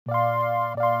Welcome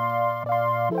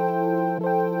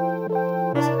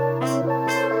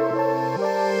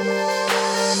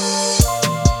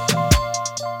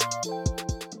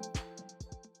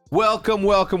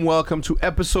to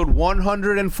episode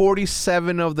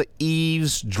 147 of the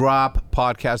Eavesdrop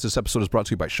podcast. This episode is brought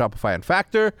to you by Shopify and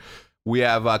Factor. We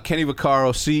have Kenny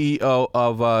Vaccaro, CEO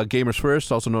of Gamers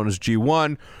First, also known as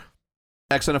G1,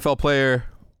 ex-NFL player,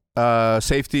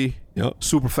 safety,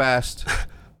 super fast.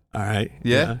 All right.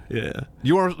 Yeah?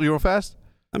 You were fast?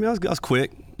 I mean, I was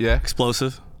quick. Yeah.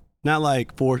 Explosive. Not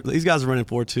like these guys are running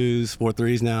 4.2s,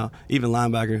 4.3s now. Even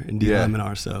linebacker and D linemen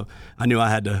are. So I knew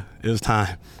it was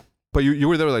time. But you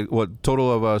were there like, what,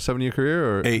 total of a 7-year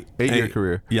career or eight-year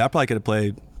career? Yeah, I probably could have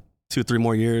played 2 or 3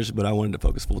 more years, but I wanted to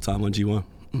focus full-time on G1.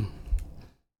 All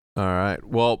right.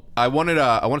 Well, I wanted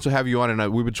to have you on,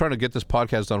 and we've been trying to get this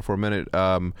podcast done for a minute.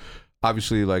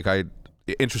 Obviously,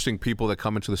 interesting people that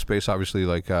come into the space. Obviously,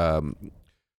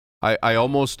 I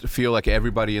almost feel like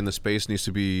everybody in the space needs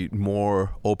to be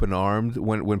more open-armed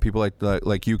when people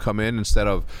like you come in, instead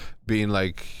of being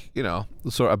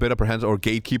sort of a bit apprehensive or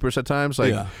gatekeepers at times.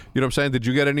 You know what I'm saying? Did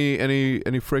you get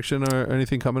any friction or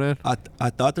anything coming in? I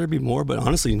thought there'd be more, but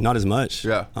honestly, not as much.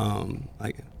 Yeah.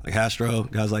 Like Hastro,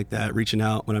 guys like that, reaching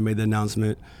out when I made the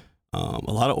announcement. A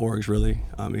lot of orgs, really.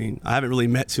 I mean, I haven't really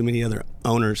met too many other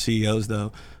owners, CEOs,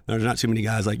 though. There's not too many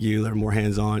guys like you that are more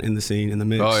hands-on in the scene, in the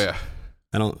mix. Oh, yeah.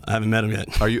 I haven't met them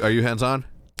yet. Are you hands-on?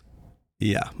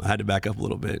 Yeah, I had to back up a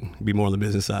little bit, be more on the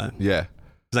business side. Yeah.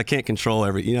 Because I can't control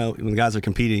when the guys are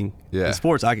competing in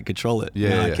sports, I can control it.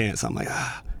 Yeah, I can't. So I'm like,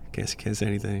 can't say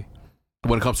anything.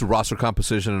 When it comes to roster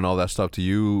composition and all that stuff, do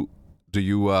you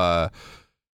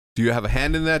have a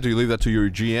hand in that? Do you leave that to your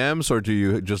GMs, or do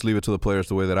you just leave it to the players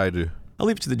the way that I do? I'll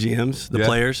leave it to the GMs, the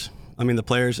players. The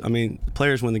players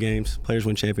win the games. Players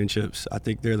win championships. I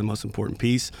think they're the most important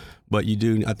piece. But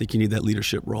I think you need that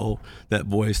leadership role, that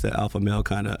voice, that alpha male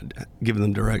kind of giving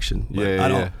them direction.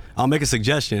 But I'll make a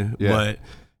suggestion, but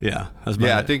that's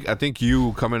about it. I think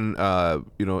you coming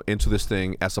into this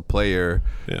thing as a player,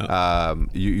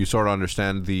 you sort of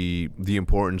understand the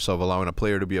importance of allowing a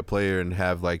player to be a player and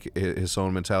have like his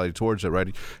own mentality towards it,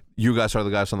 right? You guys are the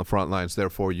guys on the front lines,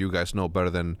 therefore you guys know better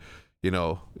than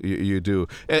you do.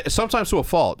 Sometimes to a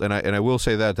fault, and I will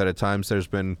say that at times there's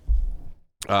been.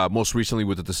 Most recently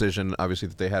with the decision, obviously,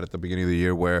 that they had at the beginning of the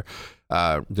year where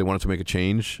they wanted to make a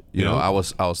change. I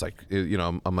was like,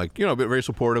 I'm like, a bit very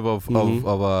supportive of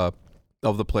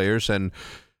the players, and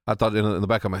I thought in the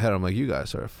back of my head, I'm like, you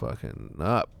guys are fucking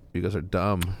up. You guys are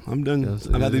dumb. I'm done.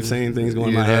 I've had these same things going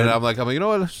in my head. I'm like, you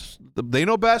know what? They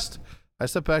know best. I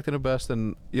stepped back to know best,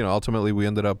 and ultimately we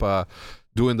ended up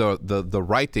doing the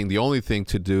right thing, the only thing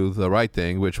to do the right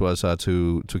thing, which was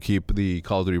to keep the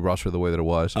Call of Duty roster the way that it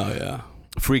was. Oh yeah.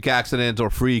 Freak accident or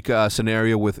freak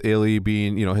scenario with Illy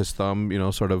being, his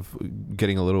thumb, sort of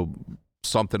getting a little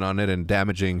something on it and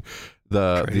damaging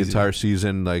the entire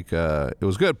season. It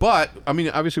was good. But,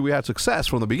 obviously we had success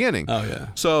from the beginning. Oh, yeah.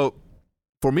 So,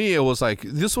 for me, it was like,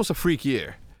 this was a freak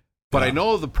year. But I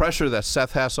know the pressure that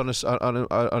Seth has on his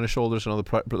shoulders, and all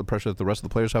the pressure that the rest of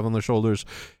the players have on their shoulders.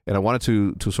 And I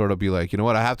wanted to sort of be like, you know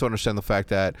what, I have to understand the fact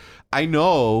that I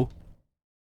know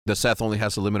that Seth only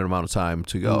has a limited amount of time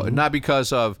to go, and not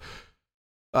because of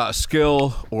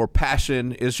skill or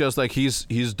passion. It's just like he's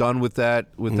done with that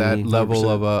level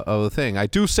 100%. of a thing. I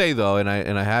do say though, and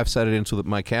I have said it into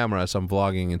my camera as I'm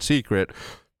vlogging in secret.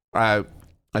 I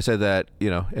said that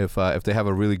if they have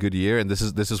a really good year, and this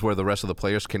is where the rest of the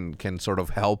players can sort of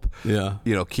help. Yeah.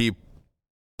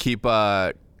 Keep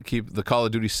the Call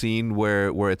of Duty scene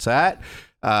where it's at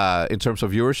in terms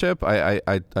of viewership.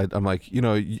 I'm like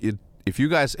if you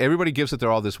guys, everybody gives it their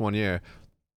all this 1 year,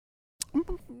 I'm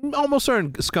almost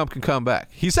certain Scump can come back.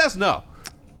 He says no.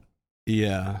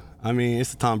 Yeah.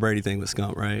 It's the Tom Brady thing with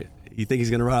Scump, right? You think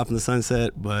he's going to ride off in the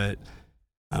sunset, but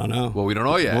I don't know. Well, we don't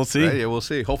know yet. We'll see. Right? Yeah, we'll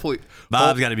see. Hopefully.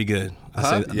 Vibe's got to be good. The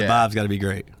vibe's got to be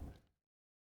great.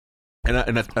 And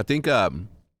I think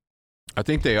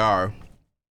they are.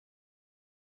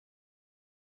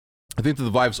 I think that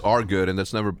the vibes are good, and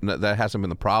that hasn't been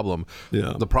the problem.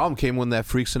 Yeah. The problem came when that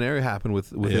freak scenario happened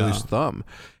with Illy's thumb.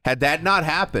 Had that not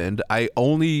happened, I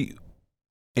only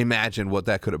imagine what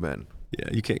that could have been. Yeah,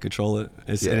 you can't control it.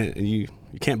 And you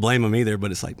can't blame him either,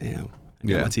 but it's like, damn, I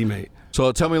got my teammate.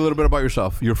 So tell me a little bit about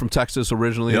yourself. You're from Texas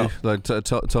originally. Yeah.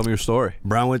 Tell me your story.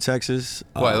 Brownwood, Texas.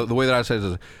 Well, the way that I say it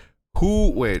is,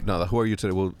 who are you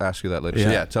today? We'll ask you that later.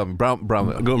 Yeah, tell me.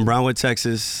 Brownwood. I grew up in Brownwood,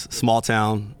 Texas, small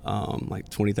town, like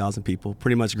 20,000 people.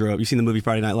 Pretty much grew up. You seen the movie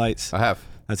Friday Night Lights? I have.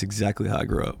 That's exactly how I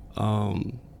grew up.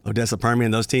 Odessa,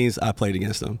 Permian, those teams, I played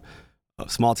against them. A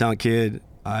small town kid.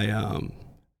 I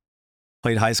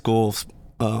played high school,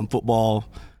 football.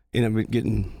 Ended up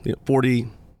getting 30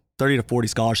 to 40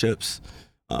 scholarships.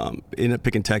 Ended up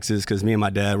picking Texas because me and my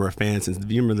dad were a fan since,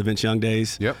 you remember the Vince Young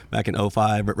days? Yep. Back in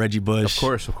 05, but Reggie Bush.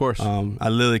 Of course. I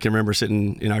literally can remember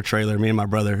sitting in our trailer, me and my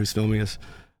brother who's filming us,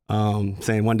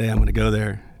 saying one day I'm going to go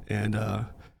there. And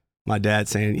my dad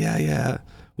saying, yeah,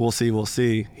 we'll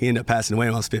see. He ended up passing away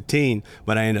when I was 15,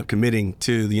 but I ended up committing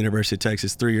to the University of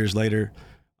Texas 3 years later.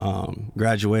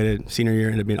 Graduated, senior year,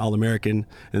 ended up being All-American, and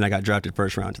then I got drafted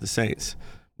first round to the Saints.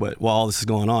 But while all this is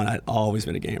going on, I'd always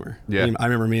been a gamer. Yeah. I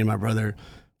remember me and my brother,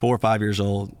 4 or 5 years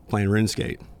old, playing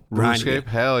RuneScape. RuneScape?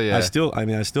 Hell yeah. I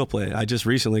still play it. I just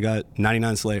recently got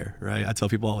 99 Slayer, right? I tell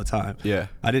people all the time. Yeah.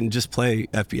 I didn't just play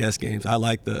FPS games. I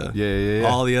like Yeah.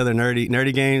 all the other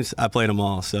nerdy games. I played them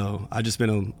all. So I just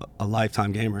been a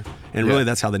lifetime gamer. And really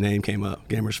that's how the name came up,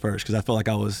 Gamers First, because I felt like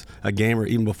I was a gamer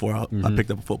even before I picked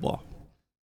up a football.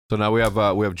 So now we have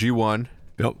G1.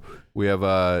 Yep. We have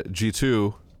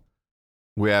G2.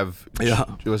 We have Yeah.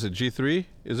 Was it G3?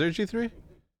 Is there a G3?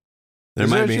 There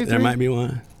might be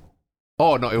one.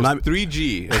 Oh no, it was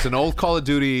 3G. It's an old Call of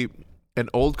Duty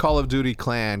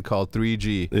clan called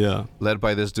 3G. Yeah. Led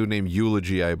by this dude named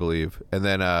Eulogy, I believe. And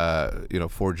then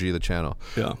 4G the channel.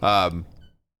 Yeah.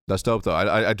 That's dope though.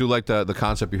 I do like the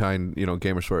concept behind,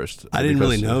 Gamers First. I didn't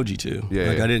really know G2.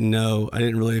 I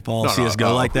didn't really follow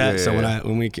CS:GO like that. So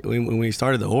when we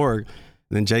started the org,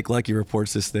 then Jake Lucky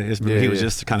reports this thing. He was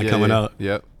just kind of coming up.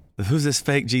 Yep. Who's this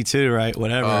fake G2, right?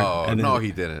 Whatever. Oh, and no,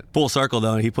 he didn't. Full circle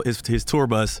though, and he put his tour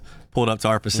bus pulled up to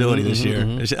our facility this year.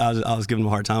 I was giving him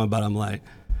a hard time about it. I'm like,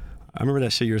 I remember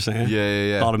that shit you were saying.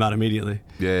 Yeah. Thought him out immediately.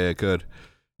 Yeah, good.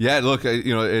 Yeah, look,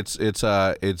 it's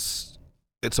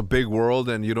a big world,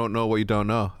 and you don't know what you don't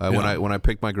know. When I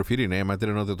picked my graffiti name, I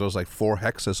didn't know that there was like 4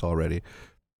 hexes already.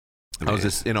 I was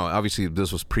just, obviously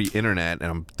this was pre-internet, and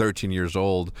I'm 13 years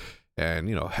old. And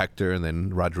Hector, and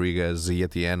then Rodriguez, Z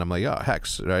at the end. I'm like, oh,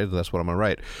 Hex, right? That's what I'm gonna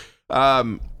write.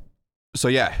 So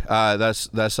yeah,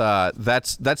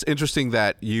 that's interesting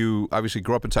that you obviously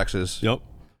grew up in Texas. Yep.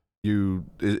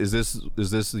 Is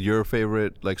this your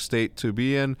favorite state to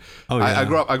be in? Oh yeah.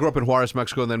 I grew up in Juarez,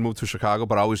 Mexico, and then moved to Chicago,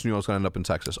 but I always knew I was gonna end up in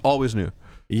Texas. Always knew.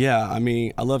 Yeah,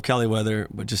 I love Cali weather,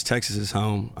 but just Texas is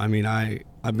home.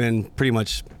 I've been pretty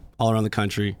much all around the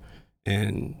country,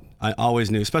 and I always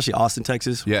knew, especially Austin,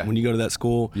 Texas. Yeah. When you go to that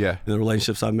school, yeah, and the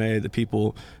relationships I've made, the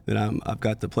people that I've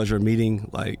got the pleasure of meeting,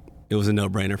 it was a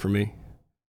no-brainer for me.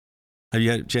 Have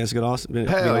you had a chance to go to Austin?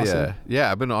 Hell yeah. Austin?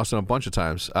 Yeah, I've been to Austin a bunch of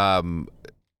times.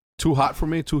 Too hot for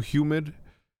me, too humid.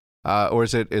 Or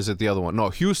is it the other one? No,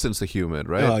 Houston's the humid,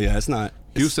 right? Oh yeah, it's not.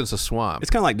 Houston's a swamp. It's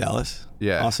kind of like Dallas.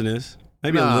 Yeah. Austin is.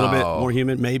 Maybe a little bit more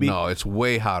humid, maybe. No, it's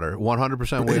way hotter.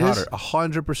 100% way hotter.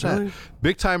 100%. Really?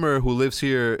 Big Timer, who lives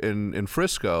here in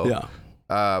Frisco,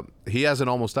 he hasn't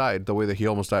almost died the way that he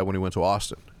almost died when he went to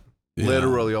Austin. Yeah.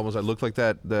 Literally almost died. Looked like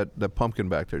that pumpkin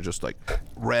back there, just like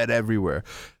red everywhere.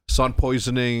 Sun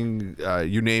poisoning,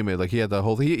 you name it. Like he had the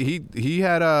whole he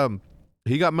got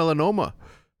melanoma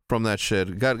from that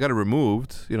shit. Got it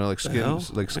removed, skin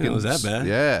skin. Was that bad?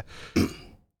 Yeah.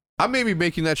 I may be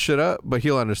making that shit up, but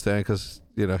he'll understand because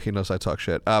he knows I talk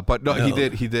shit. But no, he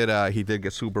did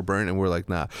get super burnt, and we're like,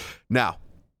 nah. Now,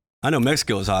 I know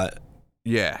Mexico is hot.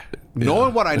 Yeah.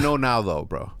 Knowing what I know now, though,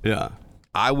 bro. Yeah.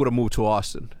 I would have moved to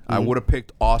Austin. I would have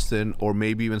picked Austin or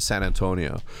maybe even San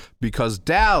Antonio, because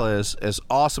Dallas, as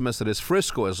awesome as it is,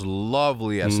 Frisco, as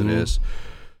lovely as it is,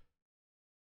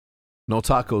 no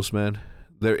tacos, man.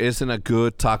 There isn't a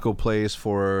good taco place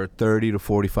for 30 to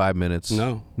 45 minutes.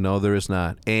 No, there is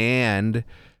not. And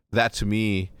that to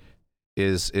me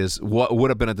is what would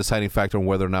have been a deciding factor on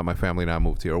whether or not my family and I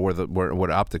moved here, or where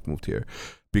OpTic moved here,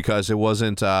 because it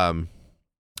wasn't.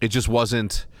 It just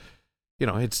wasn't.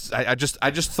 I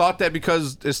just thought that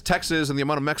because it's Texas and the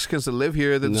amount of Mexicans that live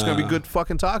here, that there's gonna be good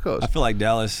fucking tacos. I feel like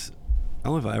Dallas. I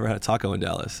don't know if I ever had a taco in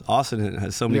Dallas. Austin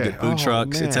has so many good food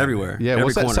trucks. Man. It's everywhere. Yeah, every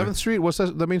what's that, corner. 7th Street? What's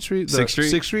that, the main street? 6th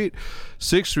Street?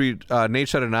 6th Street. Nate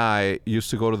Chet and I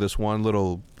used to go to this one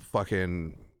little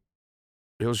fucking,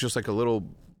 it was just like a little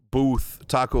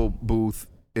taco booth.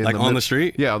 On the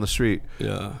street? Yeah, on the street.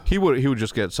 Yeah. He would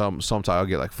just get some taco. I'll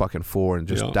get like fucking 4 and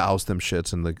just douse them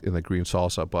shits in the green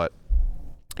salsa. But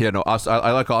yeah, no,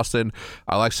 I like Austin.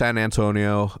 I like San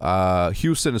Antonio.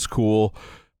 Houston is cool,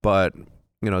 but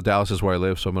Dallas is where I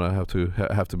live, so I'm gonna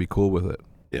have to be cool with it.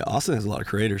 Yeah, Austin has a lot of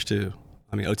creators too.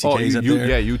 OTK's up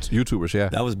there. Yeah, YouTubers. Yeah,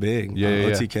 that was big.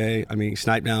 Yeah, OTK.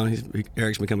 Snipe Down.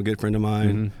 Eric's become a good friend of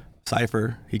mine.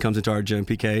 Cypher, he comes into our gym.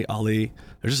 PK, Ali.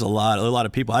 There's just a lot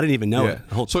of people. I didn't even know it.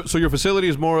 So your facility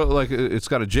is more like it's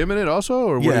got a gym in it also,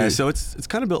 or what? Yeah, so it's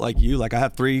kind of built like you. Like I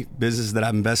have 3 businesses that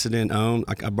I've invested in, own.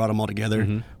 I brought them all together.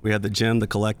 Mm-hmm. We have the gym, the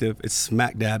Collective. It's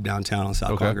smack dab downtown on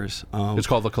South Congress. It's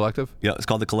called the Collective. Yeah, it's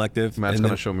called the Collective. Matt's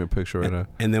gonna show me a picture right now.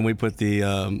 And then we put the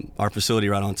our facility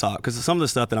right on top because some of the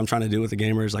stuff that I'm trying to do with the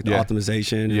gamers, like the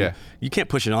optimization. Yeah, you can't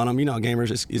push it on them. You know,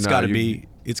 gamers. It's got to be.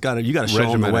 You got to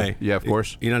show them the way. Yeah, of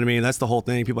course. You know what I mean? That's the whole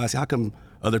thing. People ask, how come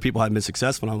other people haven't been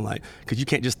successful? And I'm like, because you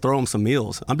can't just throw them some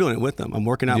meals. I'm doing it with them. I'm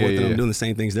working out with them. I'm doing the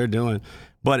same things they're doing.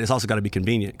 But it's also got to be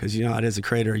convenient because you know, as a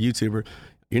creator, a YouTuber,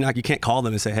 you can't call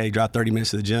them and say, hey, drive 30 minutes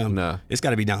to the gym. No. It's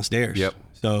got to be downstairs. Yep.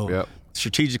 So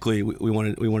strategically, we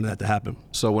wanted that to happen.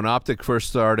 So when OpTic first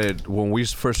started, when we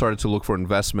first started to look for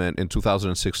investment in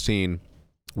 2016,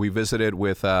 we visited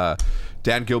with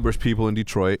Dan Gilbert's people in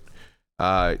Detroit.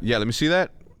 Let me see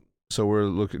that. So we're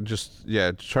looking,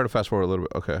 try to fast forward a little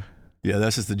bit. Okay. Yeah,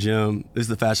 that's just the gym. This is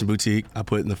the fashion boutique I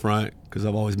put in the front because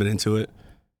I've always been into it.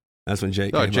 That's when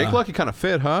Jake came by. Lucky kind of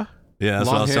fit, huh? Yeah, that's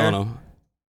what I was telling him.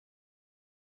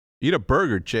 Eat a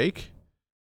burger, Jake.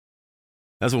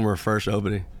 That's when we were first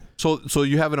opening. So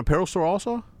you have an apparel store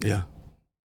also? Yeah.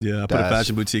 Yeah, I put a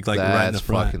fashion boutique right in the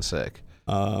front. That's fucking sick.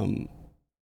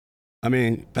 I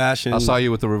mean, fashion. I saw you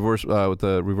with the reverse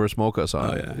mochas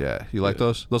on. Oh, yeah. Yeah. You like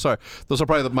those? Those are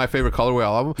probably my favorite colorway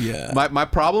all of them. Yeah. My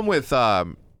problem with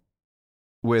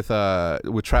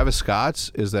Travis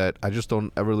Scott's is that I just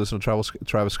don't ever listen to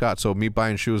Travis Scott. So me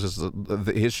buying shoes is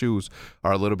his shoes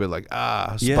are a little bit like but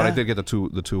I did get the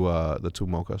two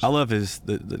mochas. I love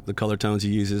the color tones he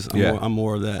uses. I'm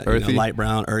more of that earthy, light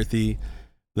brown, earthy.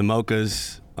 The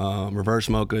mochas, reverse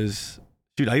mochas.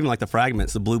 Dude, I even like the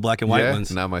fragments, the blue, black, and white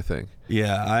ones. Not my thing.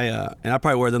 Yeah, I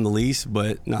probably wear them the least,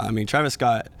 but no, I mean Travis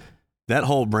Scott, that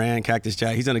whole brand, Cactus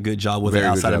Jack, he's done a good job with it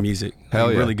outside of music.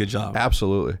 Hell yeah. Really good job.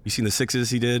 Absolutely. You seen the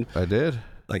 6s he did? I did.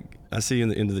 Like I see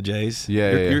you into the J's.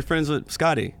 You're friends with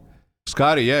Scotty.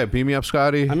 Scotty, beam me up,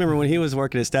 Scotty. I remember when he was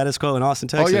working at Status Quo in Austin,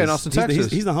 Texas. Oh yeah, in Austin,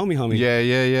 Texas. He's the homie.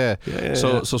 Yeah.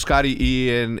 So Scotty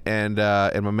Ian and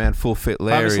my man Full Fit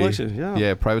Larry. Private Selection,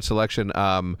 yeah, Private Selection.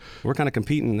 We're kind of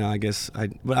competing now, I guess.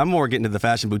 But I'm more getting to the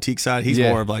fashion boutique side. He's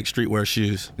more of like streetwear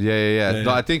shoes. Yeah.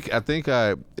 No, I think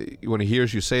when he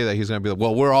hears you say that, he's gonna be like,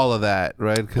 well, we're all of that,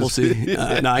 right? We'll see. He's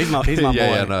my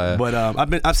boy. No.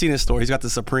 But I've seen his store. He's got the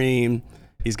Supreme.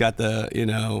 He's got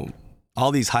the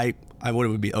all these hype. What it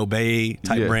would be Obey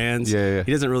type brands. Yeah.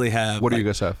 He doesn't really have. What do you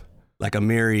guys have? Like a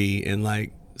Mary and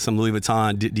like some Louis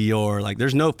Vuitton, Dior. Like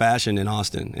there's no fashion in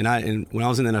Austin. And when I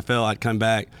was in the NFL, I'd come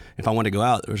back. If I wanted to go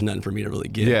out, there was nothing for me to really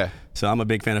get. Yeah. So I'm a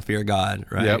big fan of Fear God,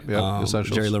 right? Yep.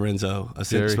 Essentials. Jerry Lorenzo,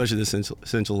 especially the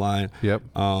Essential line. Yep.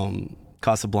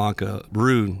 Casablanca,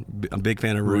 Rude. I'm a big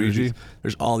fan of Rude. Luigi.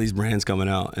 There's all these brands coming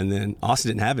out, and then Austin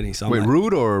didn't have any. So Wait,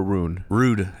 Rude or Rune?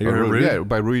 Rude. Have you heard of Rude? Yeah,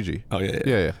 by Luigi. Oh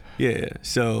yeah.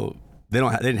 So they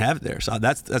didn't have it there. So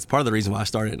that's part of the reason why I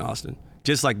started in Austin.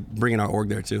 Just like bringing our org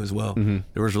there too as well. Mm-hmm.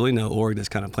 There was really no org that's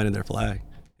kind of planted their flag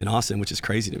in Austin, which is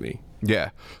crazy to me. Yeah.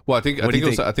 Well, I think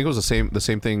it was the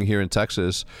same thing here in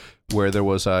Texas, where there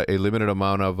was a limited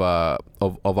amount of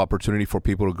opportunity for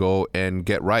people to go and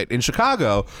get right in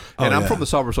Chicago. And I'm from the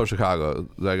suburbs of Chicago.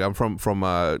 Like I'm from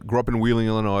grew up in Wheeling,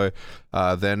 Illinois,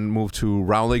 then moved to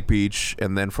Round Lake Beach,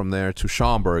 and then from there to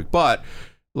Schaumburg. But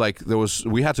like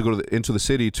we had to go into the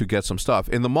city to get some stuff.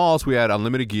 In the malls, we had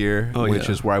Unlimited Gear, which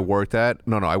is where I worked at.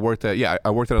 I worked at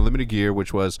Unlimited Gear,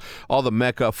 which was all the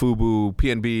Mecca, Fubu,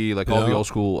 PNB, like all the old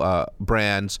school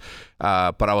brands.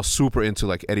 But I was super into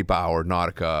like Eddie Bauer,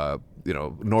 Nautica,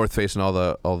 North Face, and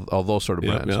all those sort of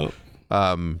brands.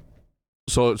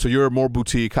 So you're more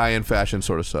boutique, high-end fashion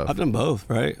sort of stuff. I've done both,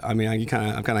 right? I mean, I've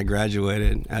kind of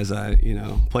graduated as I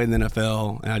played in the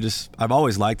NFL, and I've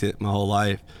always liked it my whole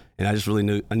life. And I just really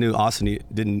knew Austin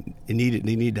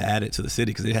needed to add it to the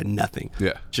city because they had nothing.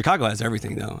 Yeah. Chicago has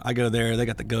everything though. I go there, they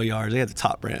got the Go Yards, they had the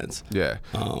top brands. Yeah.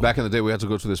 Back in the day, we had to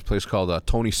go to this place called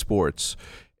Tony Sports,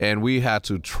 and we had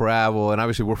to travel. And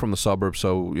obviously, we're from the suburbs,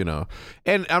 so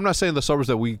And I'm not saying the suburbs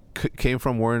that we came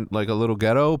from weren't like a little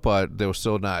ghetto, but they were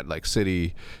still not like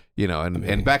city.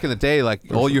 And back in the day, like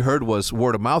all you heard was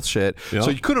word of mouth shit, so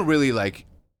you couldn't really like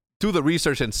do the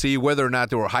research and see whether or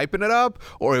not they were hyping it up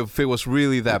or if it was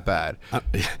really that bad.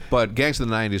 But gangs of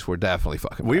the 90s were definitely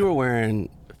fucking bad. We were wearing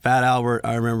Fat Albert,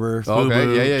 I remember.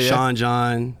 Fubu, Sean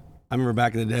John. I remember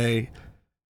back in the day.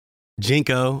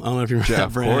 Jinko. I don't know if you remember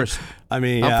that brand. Of course. I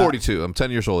mean, I'm 42. I'm 10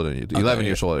 years older than you. 11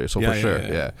 years older than you, so for sure.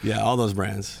 Yeah, all those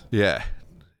brands. Yeah.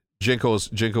 Jinko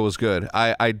was good.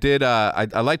 I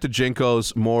liked the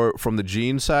Jinkos more from the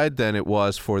jean side than it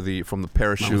was from the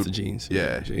parachute. The jeans.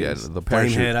 Yeah, the Flame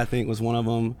parachute. Head, I think, was one of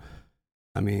them.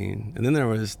 I mean, and then there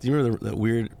was. Do you remember the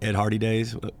weird Ed Hardy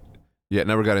days? Yeah,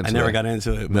 never got into it. I never got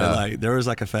into it, but like there was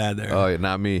like a fad there. Oh, yeah,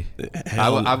 not me.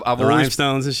 Hell, I've the always,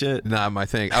 rhinestones and shit. Not my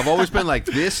thing. I've always been like,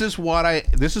 this is what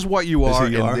you are,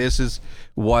 and this is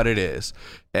what it is.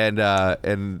 And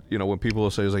you know, when people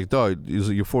will say, it's like, dog,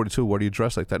 you're 42, why do you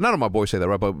dress like that? None of my boys say that,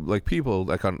 right? But like people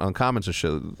like on comments and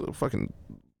shit, fucking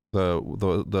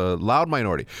the loud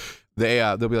minority.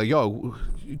 They'll be like, yo,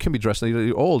 you can be dressed like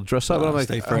you're old, dress up. And I'm like,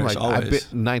 stay fresh, always. I've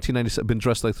been 1997, been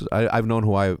dressed like this. I've known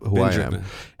who I am.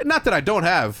 And not that I don't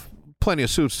have plenty of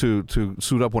suits to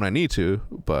suit up when I need to,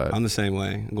 but I'm the same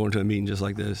way. I'm going to a meeting just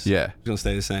like this. Yeah, it's gonna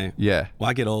stay the same. Yeah. Well,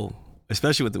 I get old,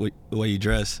 especially with the way you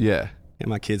dress. Yeah. And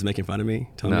my kids making fun of me,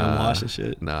 telling me I'm washed and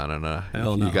shit. No.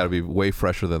 Hell no. You got to be way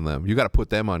fresher than them. You got to put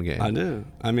them on game. I do.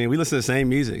 I mean, we listen to the same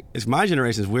music. It's my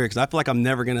generation's weird because I feel like I'm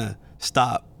never gonna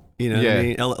stop. You know what I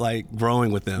mean? Like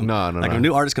growing with them. No. Like when a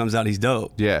new artist comes out, he's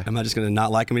dope. Yeah. Am I just gonna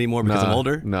not like him anymore because I'm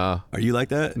older? No. Are you like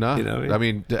that? No. You know what I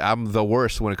mean, I'm the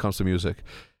worst when it comes to music.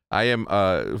 I am.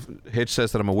 Hitch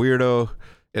says that I'm a weirdo,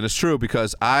 and it's true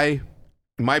because my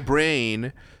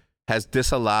brain has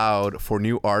disallowed for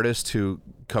new artists to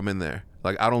come in there.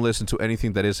 Like I don't listen to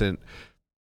anything that isn't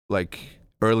like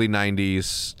early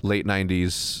 '90s, late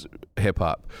 '90s hip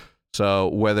hop. So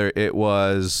whether it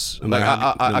was I'm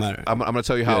gonna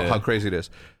tell you how crazy it is.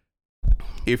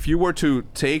 If you were to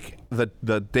take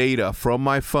the data from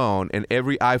my phone and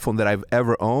every iPhone that I've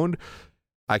ever owned,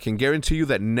 I can guarantee you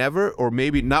that never, or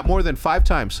maybe not more than 5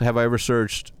 times, have I ever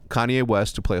searched Kanye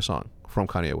West to play a song from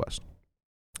Kanye West.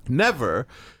 Never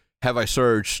have I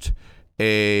searched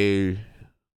I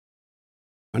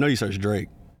know you searched Drake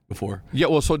before. Yeah,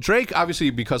 well, so Drake, obviously,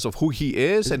 because of who he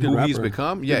is and who he's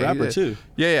become. Yeah, rapper too.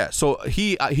 Yeah. So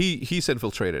he's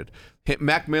infiltrated.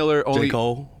 Mac Miller only. J.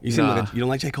 Cole. You don't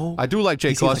like J. Cole? I do like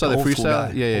J. Cole. I saw the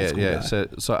freestyle. Yeah. Guy.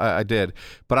 So I did,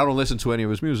 but I don't listen to any of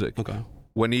his music. Okay.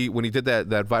 When he did that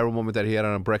viral moment that he had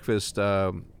on a breakfast.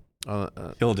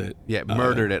 Killed it. Yeah,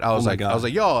 murdered it. I was like,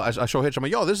 yo, I show Hitch. I'm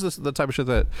like, yo, this is the type of shit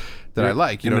that I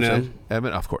like. You know what I'm saying?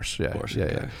 Eminem, of course. Yeah.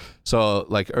 Yeah. So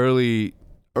like early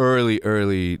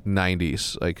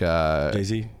 90s, like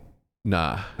Jay-Z.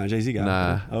 Nah, not Jay-Z guy.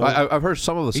 Nah, I've heard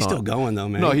some of the songs. He's still going though,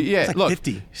 man. No, he's like look,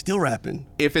 50, still rapping.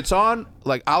 If it's on,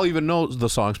 like I'll even know the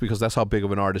songs because that's how big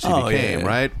of an artist he became,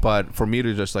 right? But for me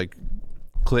to just like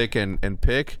click and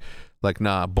pick, like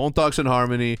nah, Bone Thugs and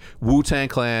Harmony, Wu-Tang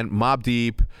Clan, Mobb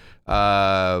Deep,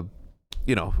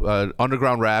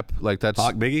 underground rap, like that's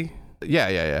Pac, Biggie.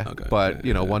 Yeah. Okay. But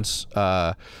once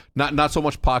not so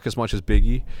much Pac as much as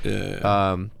Biggie.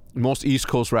 Yeah. Most East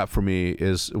Coast rap for me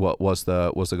is what was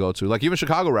the go-to. Like even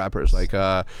Chicago rappers, like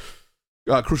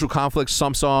Crucial Conflict.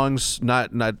 Some songs, not.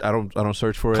 I don't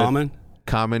search for it.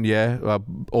 Common, yeah.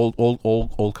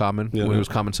 Old Common when he was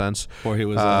Common Sense. Or he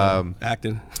was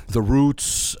acting. The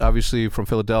Roots, obviously from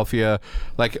Philadelphia.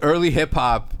 Like early hip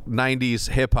hop, 90s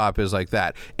hip hop is like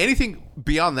that. Anything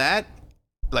beyond that,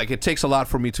 like it takes a lot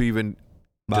for me to even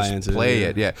just play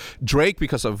it. Yeah. Drake,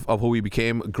 because of who he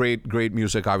became, great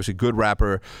music, obviously good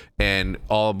rapper, and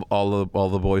all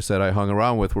the boys that I hung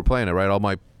around with were playing it, right? All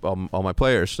my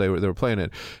players, they were playing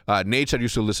it. Nate, I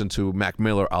used to listen to Mac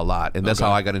Miller a lot, and that's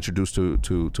how I got introduced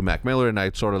to Mac Miller, and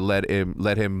I sort of let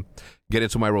him get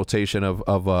into my rotation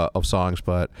of songs.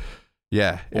 But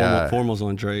yeah, Formal's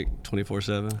on Drake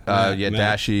 24/7.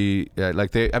 Dashy,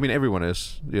 like everyone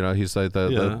is. He's like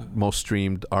the most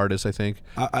streamed artist, I think.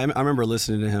 I remember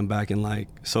listening to him back in like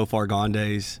So Far Gone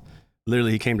days.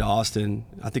 Literally, he came to Austin.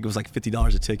 I think it was like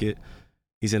 $50 a ticket.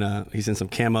 He's in some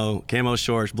camo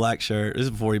shorts, black shirt. This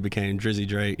is before he became Drizzy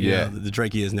Drake. The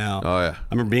Drake he is now. Oh yeah. I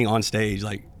remember being on stage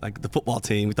like the football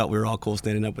team. We thought we were all cool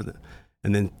standing up with it.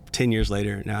 And then 10 years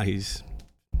later, now he's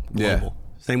global.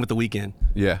 Same with The Weeknd.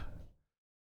 Yeah.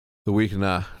 The Weeknd,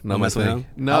 not my thing.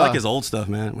 No, I like his old stuff,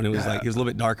 man. When it was like he was a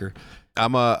little bit darker.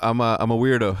 I'm a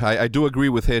weirdo. I do agree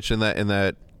with Hitch on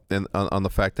the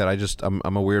fact that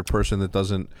I'm a weird person that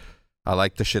doesn't. I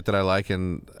like the shit that I like,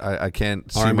 and I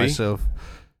can't see myself.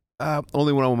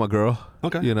 Only when I'm with my girl.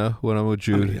 Okay. When I'm with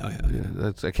Jude.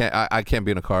 I can't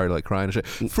be in a car like crying and shit.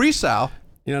 Freestyle.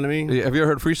 You know what I mean? Have you ever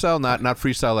heard freestyle? Not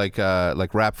freestyle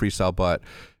like rap freestyle, but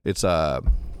it's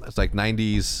like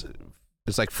 90s.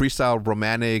 It's like freestyle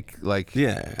romantic, like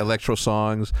electro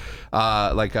songs,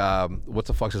 what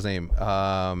the fuck's his name?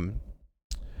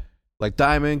 Like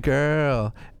Diamond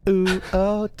Girl, ooh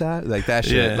oh, like that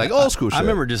shit, like old school shit. I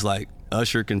remember just like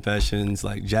Usher Confessions,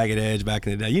 like Jagged Edge back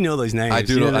in the day. You know those names. I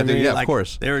do. You know I do. Yeah, like, of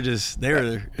course. It was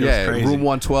crazy. Room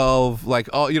 112, like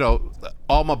all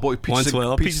my boys.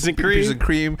 112, Peaches and Cream. Peaches and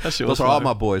Cream. Those are all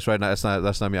my boys, right? Now,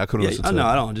 that's not me. I couldn't listen to it. No,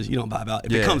 I don't. You don't vibe out.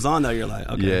 If it comes on though, you're like,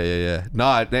 okay. Yeah. No,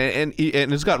 and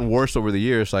it's gotten worse over the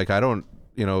years. Like I don't,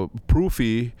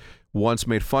 Proofy once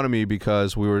made fun of me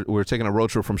because we were taking a road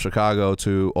trip from Chicago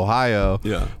to Ohio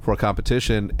for a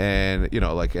competition, and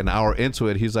like an hour into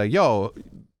it, he's like, "Yo,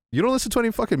 you don't listen to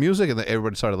any fucking music?" And then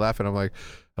everybody started laughing. I'm like,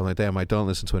 damn, I don't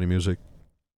listen to any music.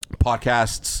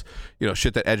 Podcasts,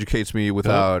 shit that educates me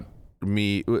without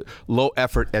me. Low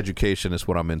effort education is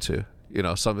what I'm into.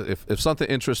 If something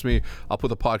interests me, I'll put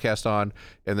the podcast on,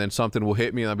 and then something will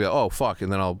hit me, and I'll be like, oh fuck,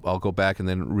 and then I'll go back and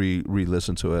then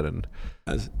re-listen to it, and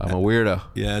I'm a weirdo.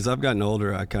 Yeah, as I've gotten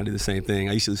older, I kind of do the same thing.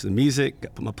 I used to listen to music,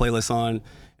 put my playlist on,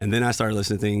 and then I started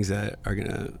listening to things that are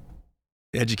gonna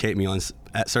educate me on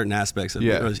certain aspects of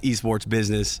esports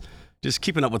business, just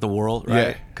keeping up with the world,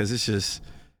 right? Because it's just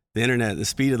the internet, the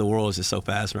speed of the world is just so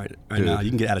fast right now. You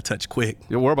can get out of touch quick.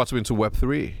 We're about to be into Web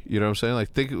 3. You know what I'm saying? Like,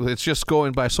 it's just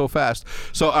going by so fast.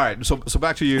 So, all right. So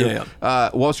back to you.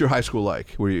 What was your high school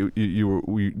like? Were you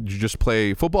did you just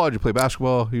play football? Did you play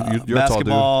basketball? You're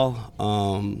basketball. A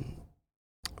tall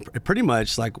dude. Pretty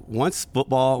much like once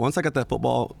I got that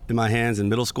football in my hands in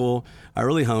middle school, I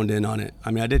really honed in on it.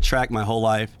 I mean, I did track my whole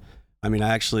life. I mean, I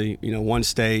actually, won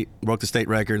state, broke the state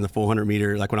record in the 400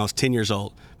 meter, like when I was 10 years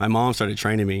old. My mom started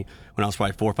training me when I was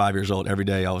probably 4 or 5 years old. Every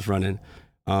day I was running,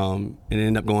 and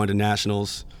ended up going to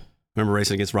nationals. I remember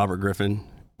racing against Robert Griffin,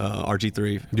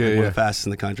 RG3, one of the fastest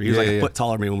in the country. He was a foot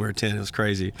taller than me when we were 10. It was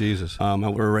crazy. Jesus. We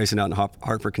were racing out in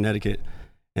Hartford, Connecticut.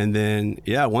 And then,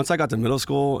 once I got to middle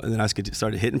school and then I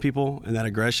started hitting people and that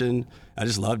aggression, I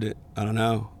just loved it. I don't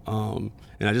know.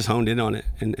 And I just honed in on it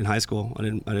in high school. I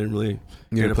didn't really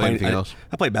play anything else.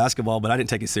 I played basketball, but I didn't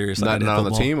take it serious. Not on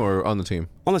the team or on the team?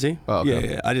 On the team. Oh,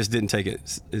 okay. Yeah. I just didn't take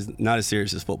it not as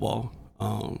serious as football.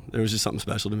 There was just something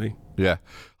special to me. Yeah.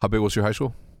 How big was your high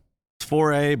school? It's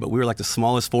 4A, but we were like the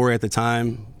smallest 4A at the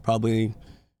time, probably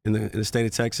in the state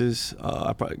of Texas.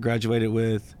 I probably graduated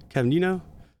with, Kevin,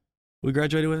 we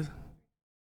graduated with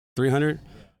 300. It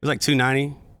was like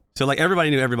 290. So like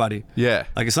everybody knew everybody. Yeah.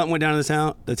 Like if something went down in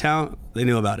the town, they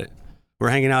knew about it. We're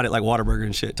hanging out at like Whataburger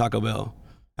and shit, Taco Bell,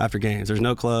 after games. There's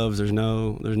no clubs. There's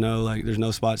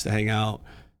no spots to hang out.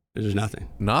 There's nothing.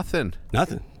 Nothing.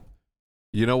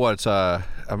 You know what?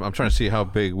 I'm trying to see how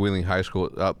big Wheeling High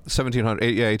School.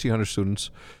 1,800 students.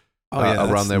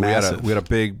 Around there. Massive. We had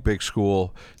a big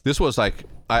school. This was like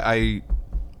I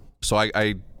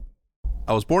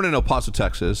was born in El Paso,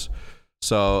 Texas.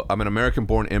 So I'm an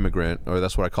American-born immigrant, or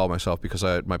that's what I call myself, because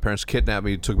my parents kidnapped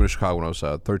me, took me to Chicago when I was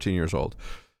 13 years old.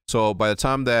 So by the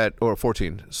time or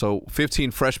 14, so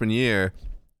 15 freshman year,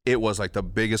 it was like the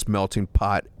biggest melting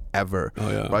pot ever.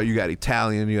 Oh yeah. Right? You got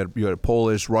Italian, you had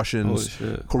Polish, Russians,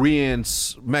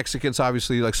 Koreans, Mexicans,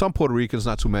 obviously, like some Puerto Ricans,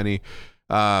 not too many.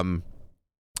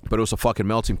 But it was a fucking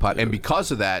melting pot, and because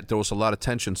of that, there was a lot of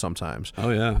tension sometimes. Oh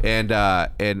yeah. And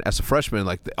as a freshman,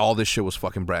 like all this shit was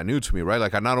fucking brand new to me, right?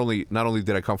 Like I not only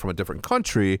did I come from a different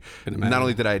country, not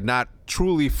only did I not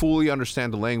truly fully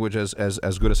understand the language as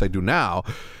good as I do now,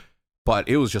 but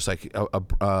it was just like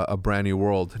a brand new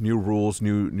world, new rules,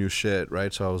 new shit,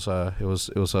 right? So it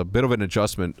was a bit of an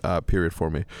adjustment period for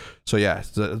me. So yeah,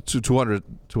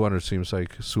 200 seems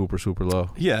like super low.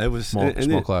 Yeah, it was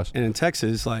small class. And in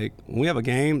Texas, like when we have a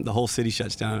game, the whole city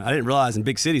shuts down. I didn't realize in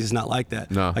big cities it's not like that.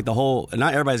 No, like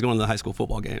not everybody's going to the high school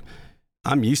football game.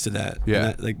 I'm used to that.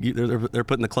 Yeah, they're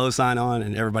putting the close sign on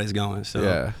and everybody's going. So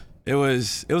yeah. It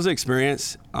was an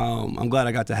experience. I'm glad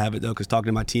I got to have it though, because talking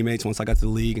to my teammates once I got to the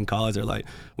league in college, they're like,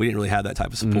 we didn't really have that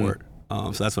type of support.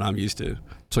 So that's what I'm used to.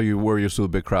 So you were used to the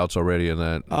big crowds already, and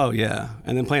that. Oh yeah,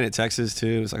 and then playing at Texas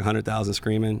too, it's like 100,000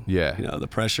 screaming. Yeah, the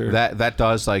pressure. That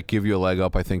does like give you a leg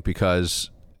up, I think,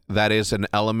 because that is an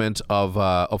element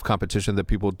of competition that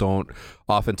people don't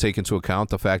often take into account.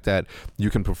 The fact that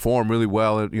you can perform really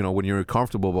well, when you're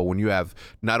comfortable, but when you have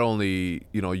not only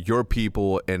your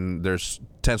people and there's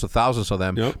tens of thousands of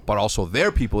them, but also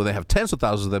their people and they have tens of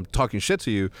thousands of them talking shit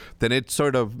to you, then it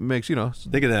sort of makes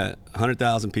Think of that,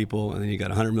 100,000 people, and then you got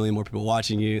 100 million more people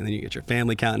watching you, and then you get your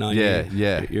family counting on you.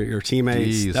 Yeah. Your teammates.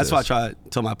 Jesus. That's why I try to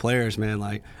tell my players, man.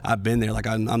 Like I've been there. Like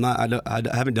I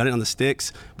haven't done it on the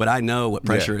sticks, but I know what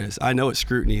pressure is. I know what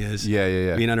scrutiny is.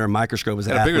 Yeah. Being under a microscope as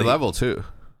an athlete. At a bigger level too.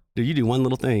 Dude, you do one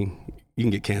little thing, you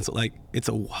can get canceled. Like it's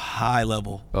a high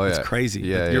level. Oh, it's crazy.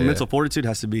 Your mental fortitude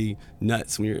has to be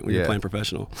nuts when you're playing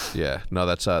professional. Yeah, no,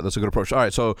 that's a good approach. All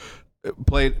right, so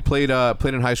played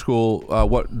in high school.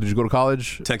 What did you go to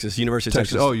college? University of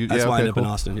Texas. Oh, that's why I ended up in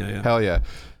Austin. Yeah. Hell yeah,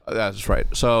 that's right.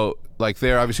 So like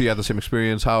there, obviously you had the same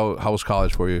experience. How was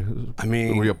college for you? I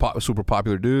mean, were you a super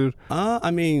popular dude?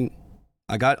 I mean,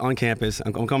 I got on campus.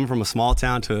 I'm coming from a small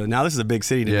town to now this is a big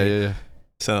city to me. Yeah.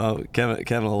 So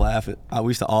Kevin will laugh. We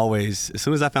used to always, as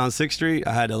soon as I found 6th Street,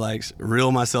 I had to like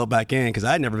reel myself back in because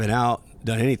I had never been out,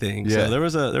 done anything. Yeah. So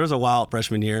there was a wild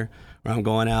freshman year where I'm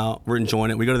going out. We're enjoying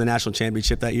it. We go to the national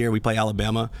championship that year. We play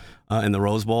Alabama in the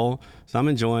Rose Bowl. So I'm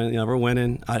enjoying. We're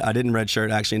winning. I didn't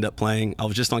redshirt. I actually ended up playing. I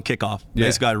was just on kickoff. Yeah.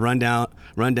 Basically, I'd run down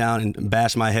and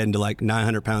bash my head into like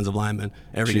 900 pounds of linemen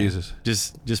every game.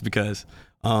 Just because.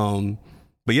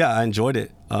 But yeah, I enjoyed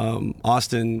it.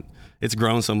 Austin, it's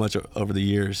grown so much over the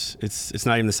years. It's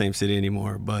not even the same city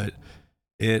anymore. But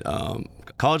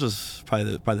college was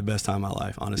probably the best time of my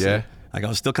life, honestly. Yeah. Like I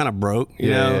was still kind of broke,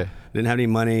 you know. Yeah. Didn't have any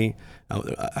money.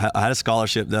 I had a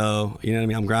scholarship though. You know what I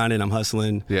mean? I'm grinding. I'm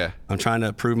hustling. Yeah. I'm trying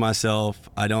to prove myself.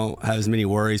 I don't have as many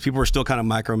worries. People were still kind of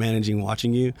micromanaging,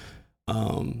 watching you.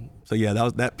 So yeah,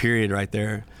 that period right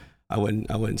there. I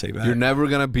wouldn't take back. You're never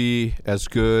gonna be as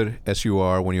good as you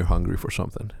are when you're hungry for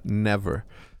something. Never.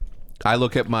 I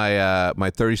look at my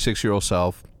my 36-year-old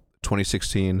self,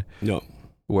 2016. Yep.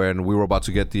 When we were about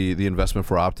to get the investment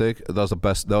for OpTic,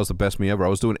 that was the best me ever. I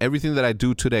was doing everything that I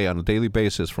do today on a daily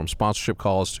basis, from sponsorship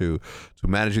calls to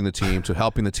managing the team, to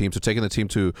helping the team, to taking the team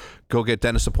to go get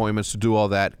dentist appointments, to do all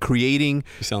that, creating.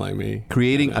 You sound like me.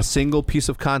 Creating a single piece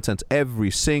of content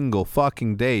every single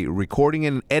fucking day, recording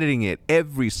and editing it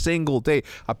every single day,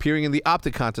 appearing in the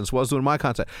OpTic contents, was doing my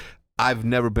content. I've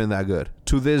never been that good.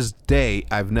 To this day,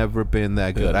 I've never been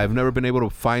that good. Yeah. I've never been able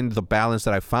to find the balance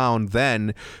that I found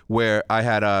then, where I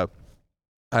had a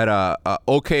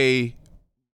okay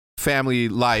family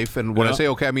life, and when I say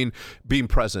okay, I mean being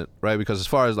present, right? Because as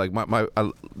far as like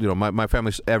my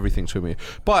family's everything to me,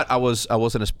 but I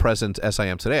wasn't as present as I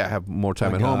am today. I have more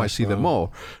time at home. I see them more,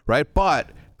 right?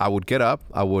 But I would get up,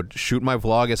 I would shoot my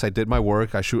vlog as I did my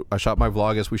work. I shot my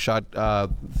vlog as we shot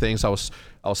things. I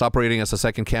was operating as a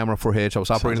second camera for Hitch. I was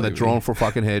operating the drone for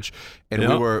fucking Hitch, and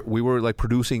we were like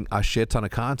producing a shit ton of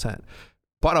content.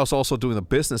 But I was also doing the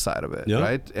business side of it,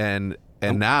 right? And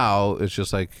now it's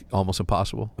just like almost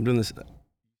impossible. I'm doing this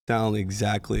down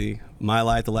exactly my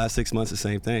life. The last 6 months, the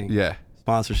same thing. Yeah,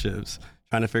 sponsorships.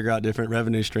 Trying to figure out different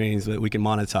revenue streams that we can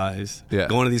monetize. Yeah.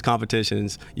 Going to these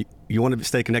competitions, you want to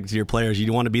stay connected to your players.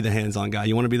 You want to be the hands-on guy.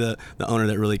 You want to be the owner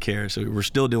that really cares. So we're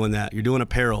still doing that. You're doing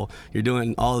apparel. You're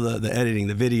doing all of the editing,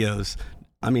 the videos.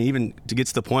 I mean, even to get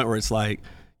to the point where it's like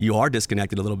you are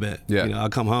disconnected a little bit. Yeah. You know, I'll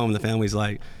come home and the family's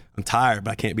like, I'm tired,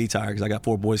 but I can't be tired because I got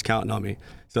 4 boys counting on me.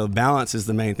 So balance is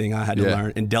the main thing I had to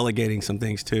learn, and delegating some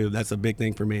things too. That's a big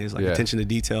thing for me, is like attention to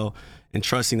detail and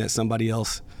trusting that somebody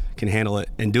else can handle it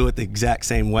and do it the exact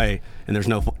same way, and there's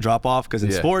no drop off, because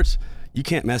in sports you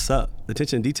can't mess up. The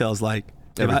attention to detail is like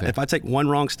if I take one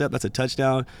wrong step, that's a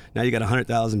touchdown. Now you got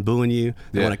 100,000 booing you.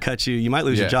 They want to cut you. You might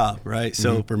lose your job, right?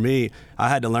 So for me, I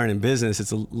had to learn in business.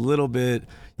 It's a little bit,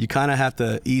 you kind of have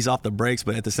to ease off the brakes,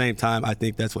 but at the same time, I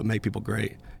think that's what makes people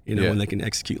great. You know, when they can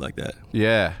execute like that.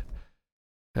 Yeah.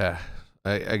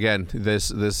 Again,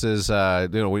 this is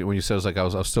when you said it was like I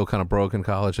was still kind of broke in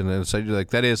college, and then so you're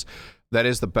like that is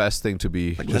the best thing, to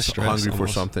be like just hungry for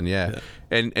something.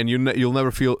 And you'll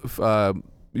never feel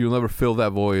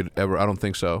that void ever. I don't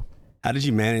think so. How did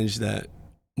you manage that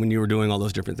when you were doing all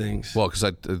those different things? Well, because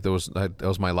that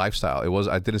was my lifestyle.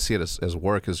 I didn't see it as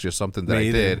work. It's just something that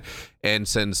I did. And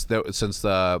since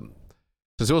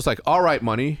it was like all right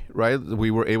money, right?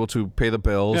 We were able to pay the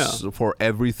bills for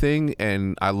everything,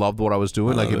 and I loved what I was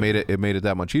doing. Like it made it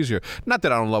that much easier. Not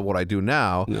that I don't love what I do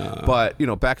now, but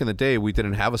back in the day, we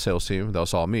didn't have a sales team. That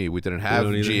was all me. We didn't have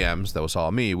GMs. That was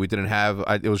all me. We didn't have.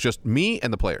 It was just me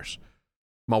and the players.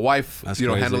 My wife,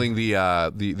 handling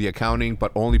the accounting,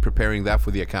 but only preparing that for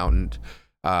the accountant.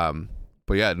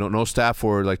 But yeah, no staff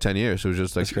for like 10 years. It was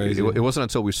just like crazy. It wasn't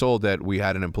until we sold that we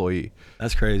had an employee.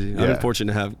 That's crazy. I've been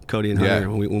fortunate to have Cody and Hunter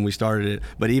when we started it.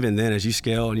 But even then, as you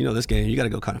scale, and this game, you got to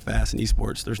go kind of fast in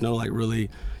esports. There's no like really,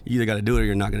 you either got to do it or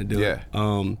you're not going to do it.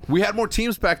 We had more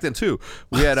teams back then too.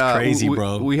 We had crazy,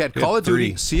 bro. We had Call of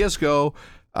Duty, CS:GO,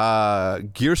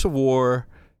 Gears of War,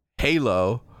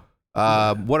 Halo.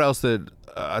 What else did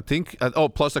I think?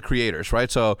 Plus the creators,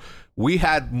 right? So we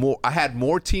had more. I had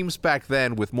more teams back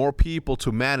then with more people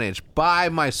to manage by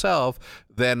myself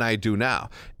than I do now.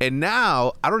 And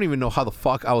now I don't even know how the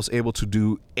fuck I was able to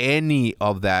do any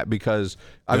of that, because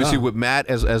obviously with Matt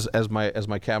as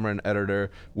my camera and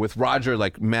editor, with Roger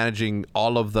like managing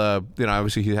all of the,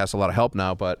 obviously he has a lot of help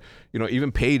now, but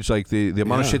even Paige, like the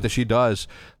amount of shit that she does,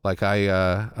 like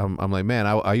I'm like, man,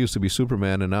 I used to be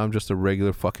Superman and now I'm just a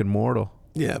regular fucking mortal.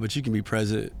 Yeah, but you can be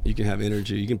present. You can have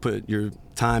energy. You can put your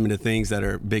time into things that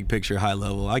are big picture, high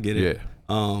level. I get it.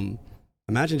 Yeah.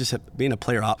 imagine just being a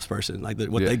player ops person, like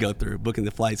what they go through, booking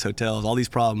the flights, hotels, all these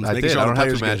problems. I making sure all don't the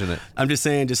have to players imagine it. I'm just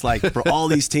saying, just like for all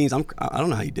these teams, I don't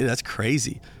know how you did it. That's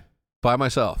crazy. By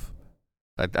myself.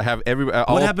 I have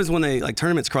What happens when they like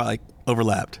tournaments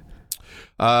overlapped?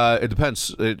 It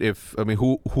depends.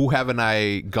 Who haven't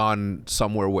I gone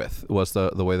somewhere with was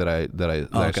the way that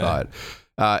I saw it.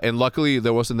 And luckily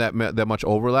there wasn't that much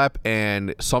overlap.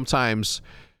 And sometimes,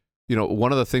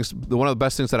 one of the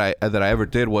best things that I ever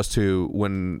did was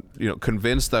to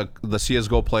convince the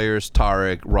CS:GO players,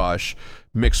 Tarek, Rush,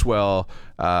 Mixwell,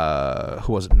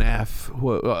 who was it, Naf,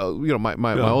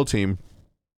 my old team.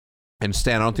 And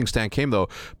Stan, I don't think Stan came though,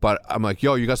 but I'm like,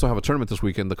 yo, you guys don't have a tournament this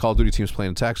weekend. The Call of Duty team's playing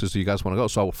in Texas. Do you guys want to go?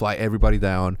 So I would fly everybody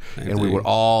down, and we would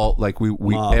all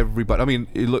everybody. I mean,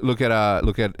 look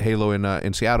at Halo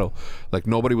in Seattle. Like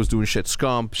nobody was doing shit.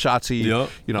 Scump, Shotzi,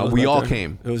 we all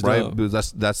came. It was right. Dope.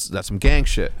 That's some gang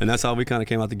shit. And that's how we kind of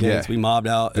came out the gates. Yeah. We mobbed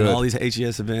out at all these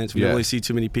HES events. We didn't really see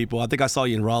too many people. I think I saw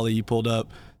you in Raleigh. You pulled up.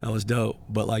 That was dope.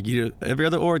 But like every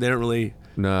other org, they don't really.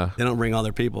 Nah. They don't bring all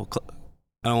their people.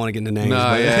 I don't want to get into names. No,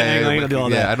 I ain't gonna do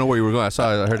all that. I know where you were going.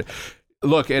 I heard it.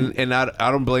 Look, and I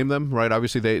don't blame them, right?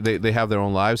 Obviously, they have their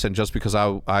own lives, and just because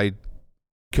I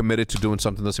committed to doing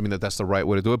something doesn't mean that that's the right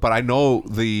way to do it. But I know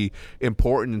the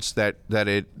importance that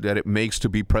it makes to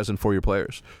be present for your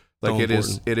players. Like it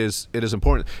is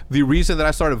important. The reason that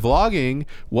I started vlogging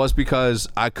was because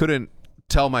I couldn't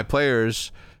tell my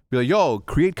players, be like, yo,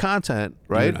 create content,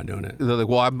 right? You're not doing it. They're like,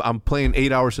 well, I'm playing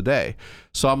 8 hours a day.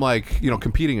 So I'm like,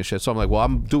 competing and shit. So I'm like, well,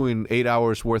 I'm doing 8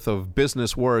 hours worth of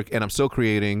business work and I'm still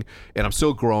creating and I'm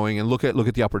still growing, and look at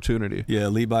the opportunity. Yeah,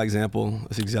 lead by example.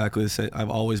 That's exactly the same. I've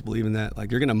always believed in that.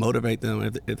 Like, you're going to motivate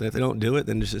them. If they don't do it,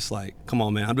 then it's just like, come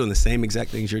on, man, I'm doing the same exact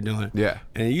things you're doing. Yeah.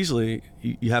 And usually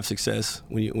you have success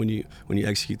when you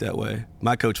execute that way.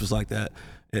 My coach was like that.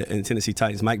 In Tennessee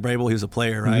Titans, Mike Brable, he was a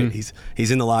player, right? Mm-hmm.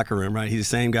 He's in the locker room, right? He's the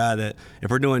same guy that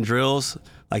if we're doing drills,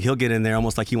 like he'll get in there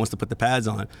almost like he wants to put the pads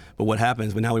on. But what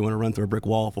happens? But now we want to run through a brick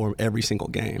wall for him every single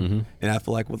game. Mm-hmm. And I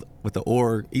feel like with the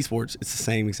org esports, it's the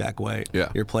same exact way.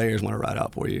 Yeah. Your players want to ride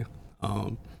out for you.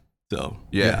 No,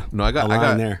 I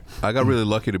got really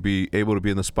lucky to be able to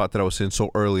be in the spot that I was in so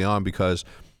early on, because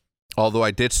although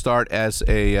I did start as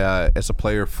a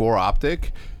player for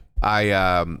OpTic,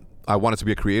 I wanted to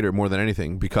be a creator more than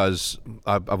anything, because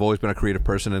I've always been a creative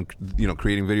person, and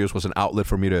creating videos was an outlet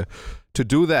for me to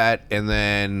do that. And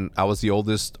then I was the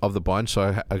oldest of the bunch,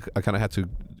 so I kind of had to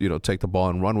take the ball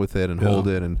and run with it and hold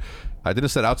it. And I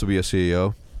didn't set out to be a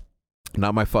CEO.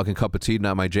 Not my fucking cup of tea,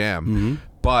 not my jam. Mm-hmm.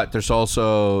 But there's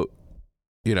also,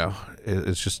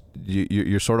 it's just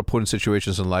you're sort of put in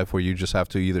situations in life where you just have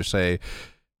to either say,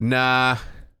 nah,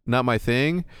 not my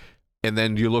thing, and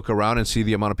then you look around and see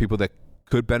the amount of people that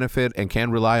could benefit and can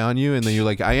rely on you, and then you're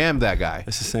like, I am that guy.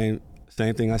 It's the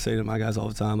same thing I say to my guys all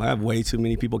the time. I have way too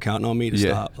many people counting on me to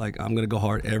stop. Like, I'm gonna go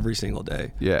hard every single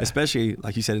day. Yeah. Especially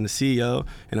like you said, in the CEO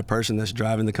and a person that's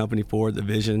driving the company forward, the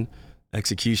vision,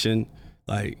 execution.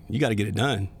 Like, you got to get it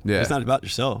done. Yeah. It's not about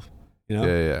yourself.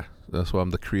 Yeah. That's why I'm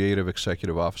the creative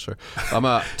executive officer. I'm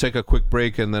gonna take a quick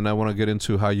break, and then I want to get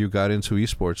into how you got into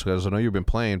esports, because I know you've been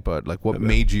playing, but like, what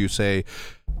made you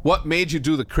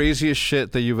do the craziest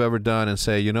shit that you've ever done and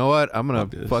say, you know what, I'm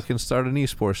gonna fucking start an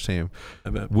esports team?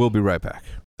 We'll be right back.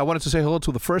 I wanted to say hello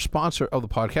to the first sponsor of the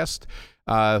podcast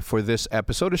for this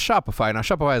episode is Shopify. Now,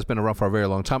 Shopify has been around for a very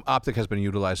long time. OpTic has been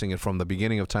utilizing it from the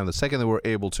beginning of time. The second that we're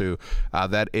able to,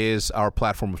 that is our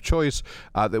platform of choice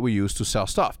that we use to sell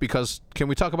stuff. Because, can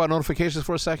we talk about notifications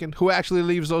for a second? Who actually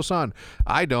leaves those on?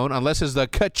 I don't, unless it's the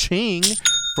ka-ching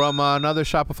from another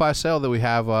Shopify sale that we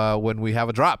have when we have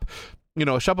a drop.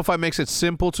 Shopify makes it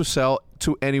simple to sell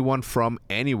to anyone from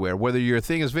anywhere. Whether your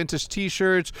thing is vintage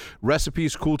t-shirts,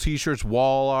 recipes, cool t-shirts,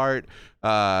 wall art,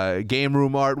 game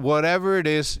room art, whatever it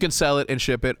is, you can sell it and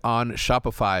ship it on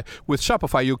Shopify. With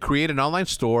Shopify, you'll create an online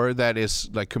store that is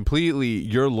like completely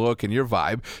your look and your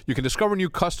vibe. You can discover new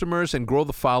customers and grow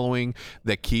the following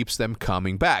that keeps them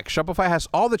coming back. Shopify has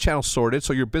all the channels sorted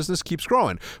so your business keeps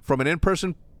growing. From an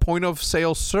in-person point of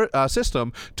sale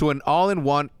system to an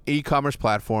all-in-one e-commerce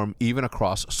platform, even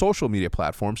across social media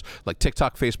platforms like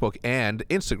TikTok, Facebook, and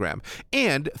Instagram.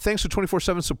 And thanks to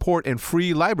 24/7 support and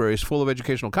free libraries full of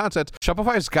educational content,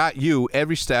 Shopify's got you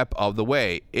every step of the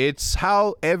way. It's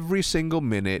how every single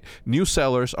minute new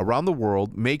sellers around the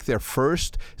world make their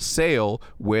first sale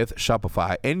with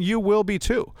Shopify, and you will be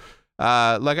too.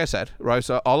 Like I said, right?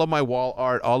 So all of my wall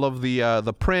art, all of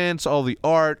the prints, all the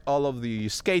art, all of the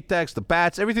skate decks, the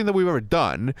bats, everything that we've ever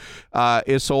done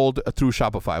is sold through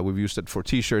Shopify. We've used it for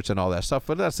T-shirts and all that stuff,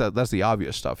 but that's the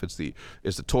obvious stuff. It's the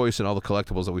toys and all the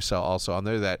collectibles that we sell also on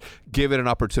there that give it an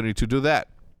opportunity to do that.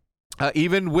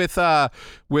 Even with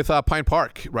Pine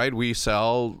Park, right? We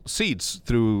sell seeds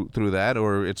through that,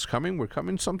 or we're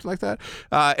coming, something like that.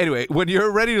 Anyway, when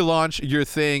you're ready to launch your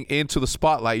thing into the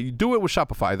spotlight, you do it with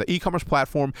Shopify, the e-commerce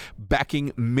platform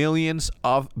backing millions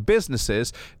of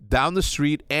businesses down the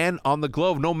street and on the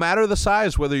globe. No matter the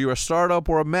size, whether you're a startup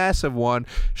or a massive one,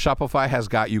 Shopify has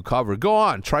got you covered. Go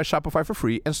on, try Shopify for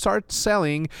free and start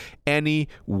selling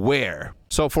anywhere.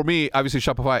 So for me, obviously,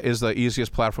 Shopify is the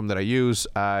easiest platform that I use.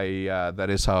 That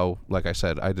is how, like I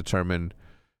said, I determine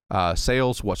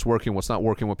sales, what's working, what's not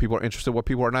working, what people are interested, what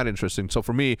people are not interested in. So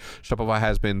for me, Shopify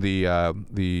has been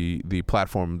the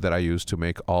platform that I use to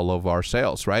make all of our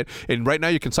sales, right? And right now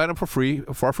you can sign up for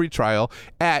a free trial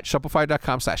at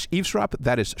shopify.com/eavesdrop.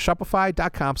 That is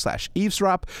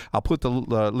shopify.com/eavesdrop. I'll put the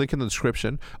link in the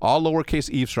description. All lowercase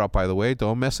eavesdrop, by the way.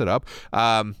 Don't mess it up.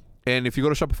 And if you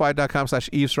go to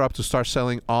shopify.com/eavesdrop to start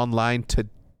selling online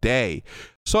today.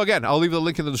 So again, I'll leave the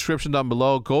link in the description down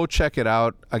below. Go check it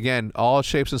out. Again, all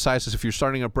shapes and sizes. If you're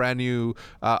starting a brand new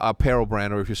apparel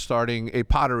brand, or if you're starting a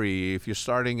pottery, if you're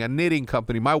starting a knitting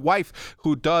company. My wife,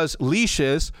 who does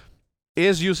leashes,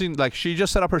 is using, like, she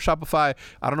just set up her Shopify.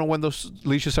 I don't know when those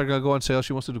leashes are going to go on sale.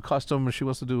 She wants to do custom, or she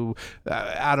wants to do,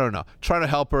 I don't know. Trying to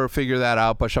help her figure that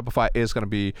out, but Shopify is going to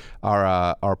be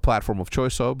our platform of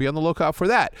choice, so be on the lookout for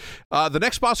that. The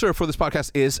next sponsor for this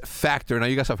podcast is Factor. Now,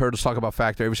 you guys have heard us talk about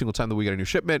Factor every single time that we get a new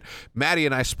shipment. Maddie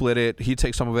and I split it. He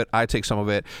takes some of it. I take some of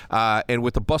it. And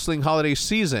with the bustling holiday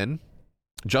season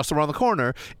just around the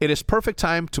corner, it is perfect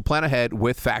time to plan ahead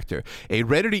with Factor. A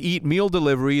ready-to-eat meal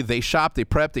delivery. They shop, they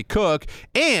prep, they cook,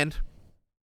 and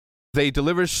they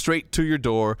deliver straight to your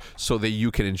door so that you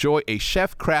can enjoy a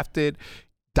chef-crafted,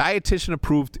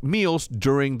 dietitian-approved meals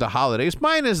during the holidays,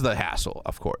 minus the hassle,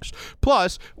 of course.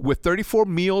 Plus, with 34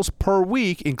 meals per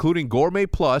week, including Gourmet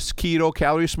Plus, Keto,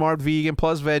 Calorie Smart, Vegan,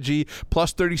 plus Veggie,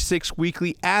 plus 36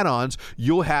 weekly add-ons,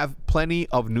 you'll have plenty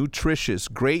of nutritious,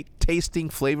 great tasting,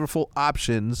 flavorful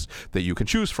options that you can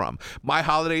choose from. My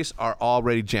holidays are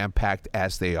already jam-packed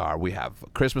as they are. We have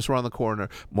Christmas around the corner.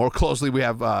 More closely, we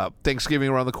have Thanksgiving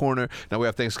around the corner. Now we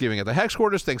have Thanksgiving at the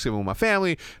headquarters, Thanksgiving with my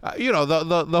family.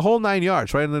 The whole 9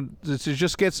 yards, right? And it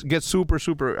just gets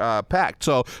super packed.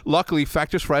 So luckily,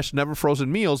 Factor's fresh, never frozen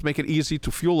meals make it easy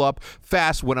to fuel up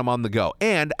fast when I'm on the go.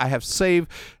 And I have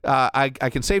I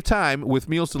can save time with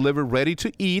meals delivered ready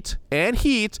to eat and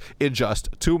heat in just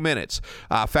 2 minutes.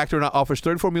 Factor now offers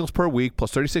 34 meals per week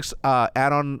plus 36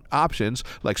 add-on options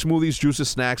like smoothies, juices,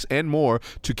 snacks, and more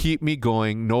to keep me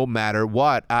going no matter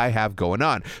what I have going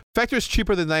on. Factor is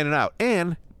cheaper than dining out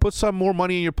and put some more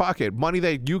money in your pocket, money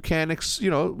that you can,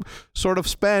 sort of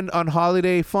spend on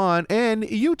holiday fun and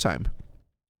you time.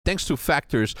 Thanks to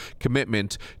Factor's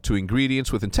commitment to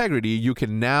ingredients with integrity, you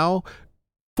can now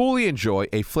fully enjoy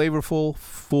a flavorful,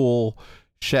 full,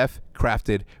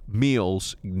 chef-crafted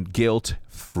meals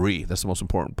guilt-free. That's the most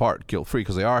important part, guilt-free,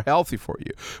 because they are healthy for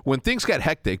you. When things get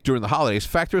hectic during the holidays,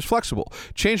 Factor is flexible.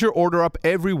 Change your order up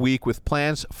every week with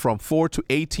plans from 4 to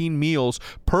 18 meals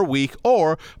per week,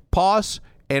 or pause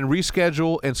and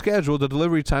reschedule and schedule the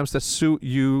delivery times that suit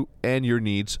you and your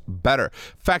needs better.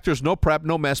 Factor's no prep,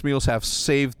 no mess meals have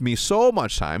saved me so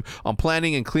much time on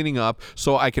planning and cleaning up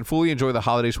so I can fully enjoy the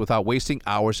holidays without wasting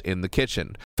hours in the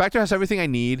kitchen. Factor has everything I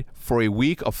need for a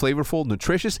week of flavorful,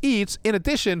 nutritious eats in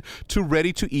addition to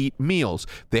ready-to-eat meals.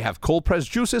 They have cold-pressed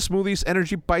juices, smoothies,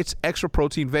 energy bites, extra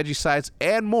protein, veggie sides,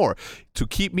 and more to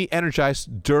keep me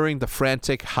energized during the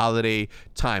frantic holiday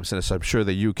times, and I'm sure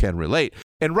that you can relate.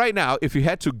 And right now, if you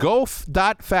head to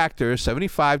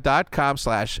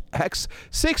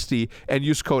go.factor75.com/hex60 and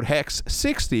use code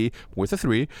HEX60 with a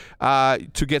 3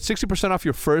 to get 60% off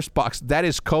your first box. That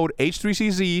is code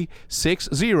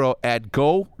H3CZ60 at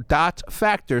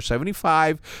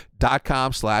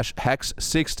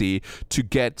go.factor75.com/hex60 to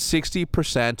get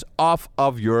 60% off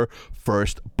of your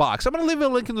first box. I'm going to leave a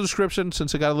link in the description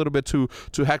since it got a little bit too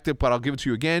hectic, but I'll give it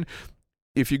to you again.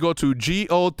 If you go to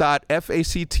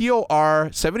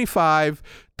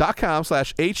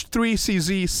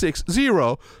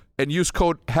go.factor75.com/H3CZ60 and use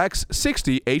code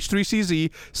HEX60,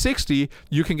 H3CZ60,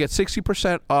 you can get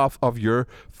 60% off of your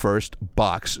first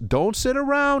box. Don't sit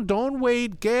around. Don't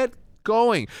wait. Get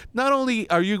going. Not only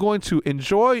are you going to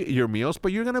enjoy your meals,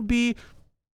 but you're going to be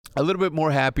a little bit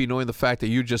more happy knowing the fact that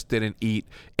you just didn't eat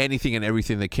anything and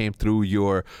everything that came through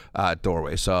your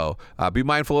doorway. So be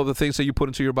mindful of the things that you put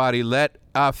into your body. Let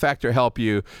Factor help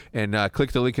you, and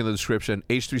click the link in the description,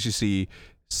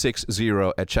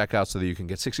 H3CC60 at checkout, so that you can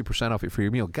get 60% off for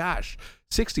your meal. Gosh,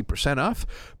 60% off?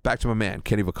 Back to my man,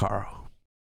 Kenny Vaccaro.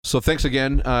 So thanks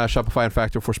again, Shopify and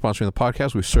Factor, for sponsoring the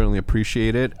podcast. We certainly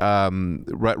appreciate it.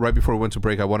 Right before we went to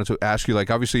break, I wanted to ask you,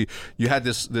 like, obviously you had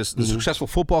this successful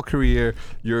football career.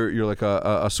 You're like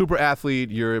a super athlete.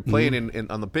 You're playing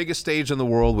in on the biggest stage in the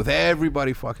world with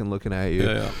everybody fucking looking at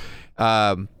you.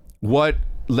 Yeah. What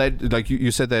led, like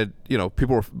you said that, you know,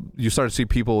 you started to see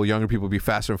younger people be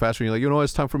faster and faster, and you're like, you know what,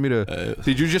 it's time for me to.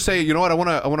 Did you just say, you know what, I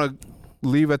want to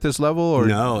leave at this level? Or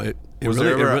no, it was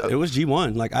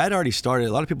G1. Like, I had already started.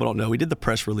 A lot of people don't know. We did the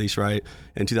press release right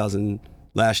in 2000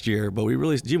 last year, but we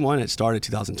released G1. It started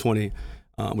 2020.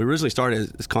 We originally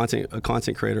started as a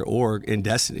content creator org in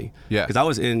Destiny. Yeah, because I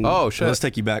was in. Oh shit! Let's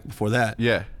take you back before that.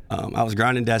 Yeah. I was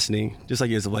grinding Destiny, just like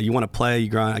you. Like, you want to play, you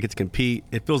grind. I get to compete.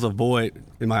 It fills a void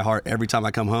in my heart every time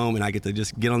I come home, and I get to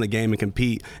just get on the game and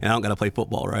compete, and I don't got to play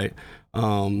football, right?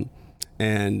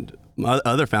 And my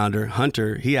other founder,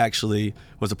 Hunter, he actually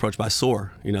was approached by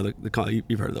SOAR, you know,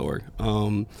 you've heard of the org,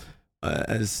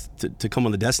 as to come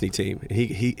on the Destiny team. And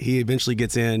he eventually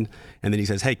gets in, and then he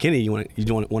says, "Hey, Kenny, you want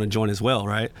to join as well,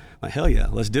 right?" I'm like, hell yeah,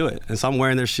 let's do it. And so I'm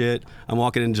wearing their shit. I'm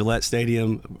walking in Gillette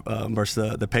Stadium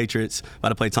versus the Patriots, about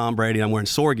to play Tom Brady. I'm wearing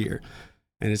SOAR gear.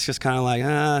 And it's just kind of like,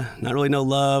 not really no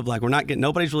love. Like,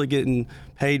 nobody's really getting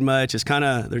paid much. It's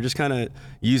they're just kind of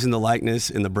using the likeness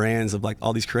and the brands of like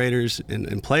all these creators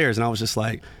and players. And I was just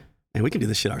like, man, we can do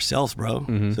this shit ourselves, bro.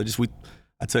 Mm-hmm. So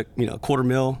I took,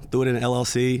 $250,000, threw it in an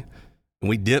LLC, and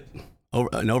we dipped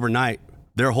overnight.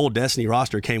 Their whole Destiny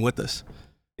roster came with us.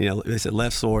 They said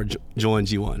left SOAR, join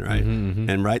G1, right? Mm-hmm.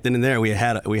 And right then and there we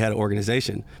had an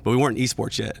organization, but we weren't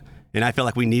esports yet. And I felt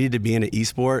like we needed to be in an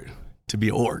esport to be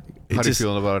an org. How do you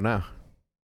feeling about it now?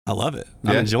 I love it.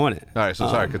 Yeah? I'm enjoying it. All right, so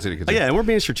sorry, continue. Yeah, and we're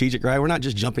being strategic, right? We're not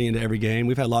just jumping into every game.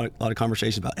 We've had a lot of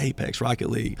conversations about Apex, Rocket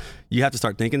League. You have to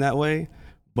start thinking that way,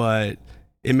 but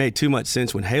it made too much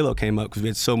sense when Halo came up because we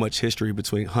had so much history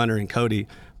between Hunter and Cody,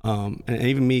 and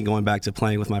even me going back to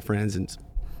playing with my friends and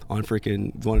on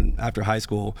going after high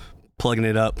school, plugging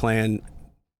it up, playing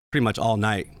pretty much all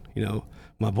night.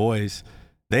 My boys,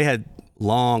 they had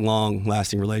long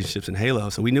lasting relationships in Halo.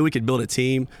 So we knew we could build a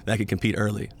team that could compete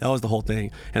early. That was the whole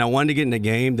thing. And I wanted to get in a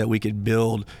game that we could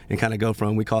build and kind of go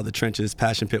from, we call it the trenches,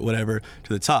 passion pit, whatever,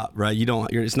 to the top, right?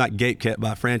 It's not gate kept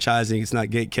by franchising. It's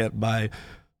not gate kept by,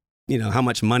 how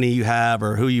much money you have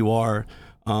or who you are.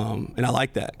 And I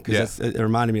like that because it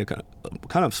reminded me of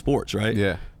kind of sports, right?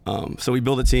 Yeah. So we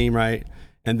built a team, right?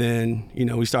 And then,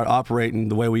 we start operating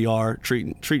the way we are,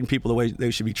 treating people the way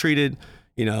they should be treated.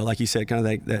 Like you said, kind of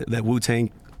like that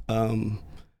Wu-Tang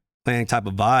playing type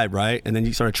of vibe, right? And then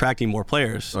you start attracting more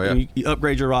players. Oh, yeah. You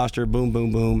upgrade your roster, boom,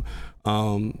 boom, boom,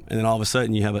 and then all of a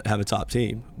sudden you have a top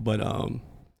team. But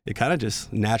it kind of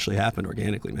just naturally happened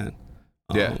organically, man.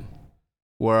 Yeah.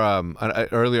 Where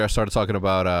earlier I started talking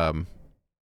about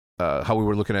how we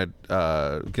were looking at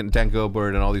getting Dan Gilbert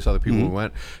and all these other people who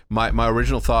went. My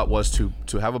original thought was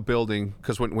to have a building,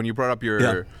 because when you brought up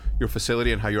your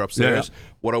facility and how you're upstairs,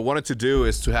 what I wanted to do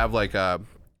is to have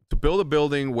to build a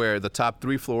building where the top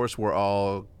 3 floors were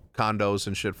all condos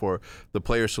and shit for the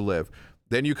players to live.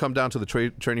 Then you come down to the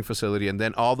training facility, and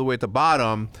then all the way at the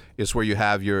bottom is where you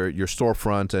have your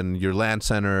storefront and your LAN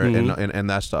center and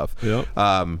that stuff. Yep.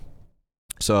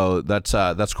 So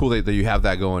that's cool that you have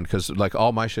that going, because like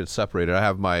all my shit's separated. I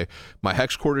have my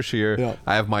hex quarters here. Yeah.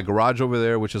 I have my garage over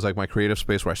there, which is like my creative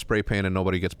space where I spray paint and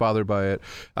nobody gets bothered by it.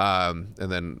 And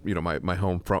then my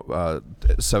home from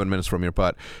 7 minutes from here.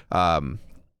 But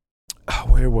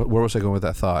where was I going with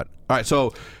that thought? All right,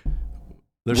 so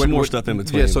there's some more stuff in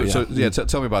between. Yeah,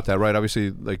 tell me about that. Right,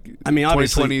 obviously, like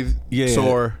 2020,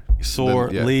 SOAR,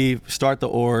 leave, start the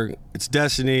org. It's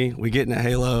Destiny. We get into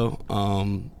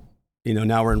Halo.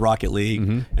 Now we're in Rocket League,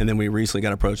 and then we recently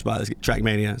got approached by this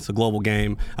Trackmania. It's a global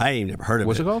game. I ain't even never heard of it.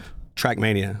 What's it called?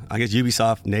 Trackmania. I guess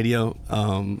Ubisoft, Nadio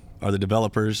are the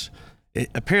developers.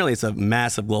 Apparently it's a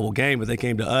massive global game, but they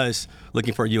came to us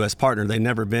looking for a U.S. partner. They've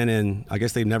never been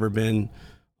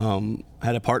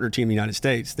had a partner team in the United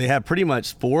States. They have pretty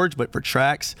much Forge, but for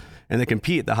tracks, and they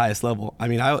compete at the highest level. I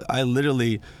mean, I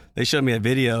literally, they showed me a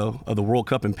video of the World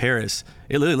Cup in Paris.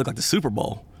 It literally looked like the Super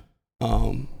Bowl.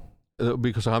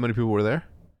 Because of how many people were there?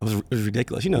 It was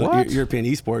ridiculous. European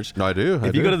esports. No, I do.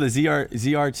 If you go to the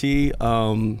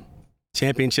ZRT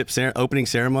championship opening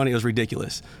ceremony, it was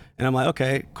ridiculous. And I'm like,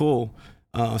 okay, cool.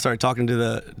 I started talking to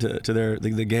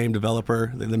the game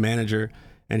developer, the manager,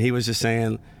 and he was just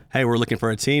saying, hey, we're looking for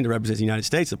a team to represent the United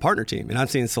States, a partner team. And I'm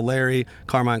seeing Solari,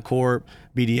 Carmine Corp,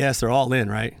 BDS, they're all in,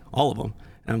 right? All of them.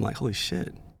 And I'm like, holy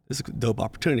shit, this is a dope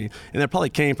opportunity. And that probably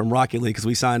came from Rocket League because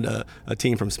we signed a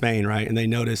team from Spain, right? And they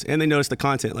noticed the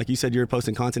content. Like you said, you're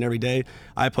posting content every day.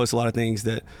 I post a lot of things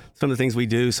some of the things we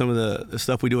do, some of the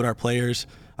stuff we do with our players.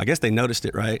 I guess they noticed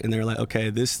it, right? And they're like, okay,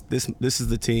 this is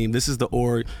the team, this is the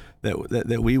org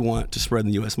that we want to spread in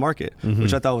the U.S. market,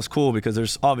 which I thought was cool because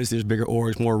there's bigger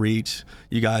orgs, more reach.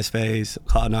 You guys, FaZe,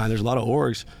 Cloud9, there's a lot of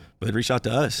orgs, but they reached out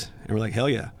to us, and we're like, hell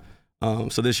yeah.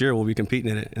 So this year we'll be competing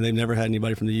in it, and they've never had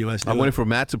anybody from the U.S. I'm waiting for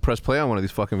Matt to press play on one of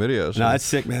these fucking videos. No, it's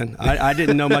sick, man. I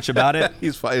didn't know much about it.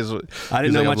 I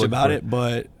didn't know much about it,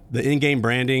 but the in-game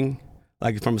branding,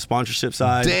 like from a sponsorship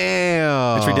side,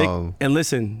 damn, it's ridiculous. And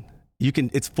listen,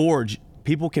 it's Forge.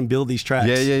 People can build these tracks,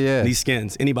 these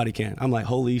skins. Anybody can. I'm like,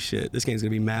 holy shit, this game's gonna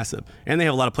be massive. And they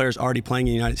have a lot of players already playing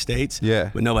in the United States,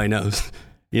 but nobody knows.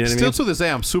 You know what I mean? Still to this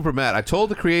day, I'm super mad. I told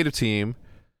the creative team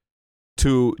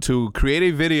to create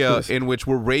a video in which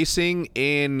we're racing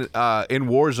in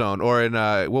Warzone or in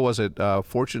what was it?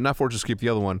 Fortune, not Fortune's Keep, the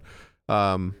other one.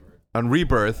 On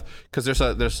Rebirth, because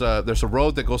there's a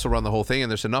road that goes around the whole thing, and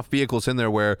there's enough vehicles in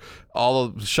there where all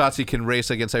of Shotzi can race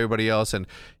against everybody else, and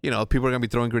people are gonna be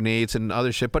throwing grenades and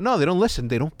other shit. But no, they don't listen.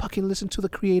 They don't fucking listen to the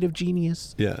creative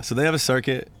genius. Yeah, so they have a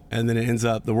circuit, and then it ends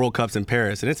up the World Cup's in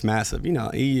Paris, and it's massive.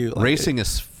 EU racing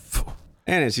is.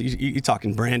 And it's you're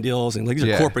talking brand deals and like these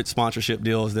are corporate sponsorship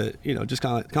deals that just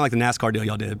kind of like the NASCAR deal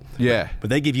y'all did. Yeah. But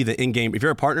they give you the in-game. If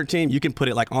you're a partner team, you can put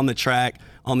it like on the track,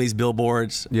 on these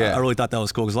billboards. Yeah. I really thought that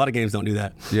was cool because a lot of games don't do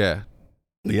that. Yeah.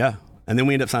 But yeah. And then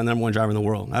we end up signing the #1 driver in the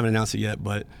world. I haven't announced it yet,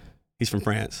 but he's from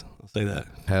France. I'll say that.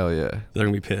 Hell yeah. They're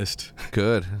gonna be pissed.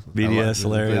 Good. BDS,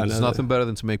 hilarious. There's nothing better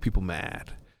than to make people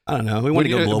mad. I don't know. We want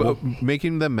to go global.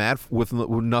 Making them mad with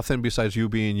nothing besides you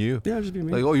being you. Yeah, just being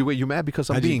me. Like, oh, you mad because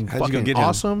I'm being fucking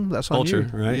awesome? That's on culture,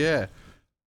 you. Right? Yeah.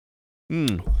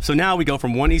 So now we go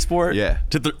from one esport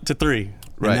to three.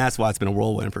 Right. And that's why it's been a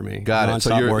whirlwind for me. Got it.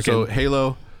 So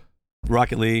Halo,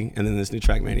 Rocket League, and then this new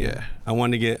Trackmania. Yeah. I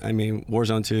wanted to get,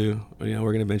 Warzone 2, we're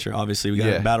going to venture. Obviously, we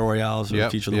got Battle Royales, the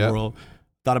future of the world.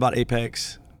 Thought about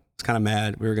Apex. Kind of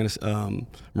mad. We were gonna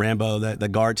Rambo, the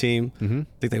guard team. I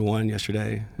think they won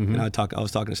yesterday. And I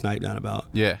was talking to Snipe down about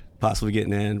possibly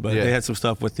getting in, but they had some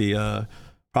stuff with the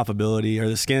profitability or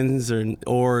the skins or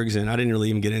orgs, and I didn't really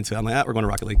even get into it. I'm like, we're going to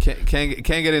Rocket League. Can't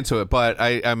get into it, but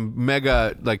I'm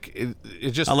mega like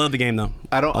it just. I love the game though.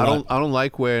 I don't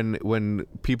like when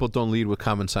people don't lead with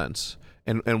common sense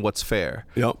and what's fair.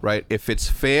 Yep. Right. If it's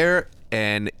fair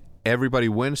and everybody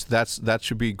wins, that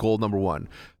should be goal number one.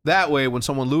 That way, when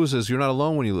someone loses, you're not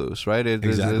alone when you lose, right?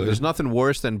 Exactly. There's nothing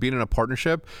worse than being in a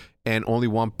partnership and only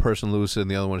one person loses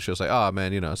and the other one's just like, oh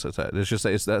man,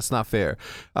 that's not fair.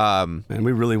 And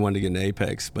we really wanted to get into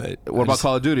Apex, but what about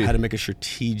Call of Duty? I had to make a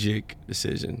strategic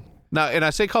decision. Now, and I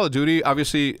say Call of Duty,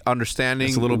 obviously understanding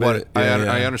it's a little bit.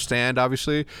 I understand,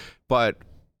 obviously, but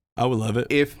I would love it.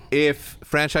 If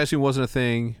franchising wasn't a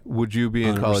thing, would you be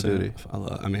in Call of Duty?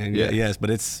 Yes,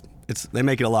 but it's they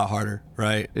make it a lot harder,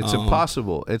 right? It's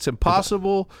impossible. It's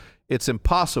impossible. It's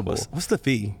impossible. What's the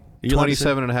fee?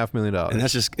 $27.5 million. And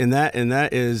that's just that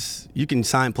is you can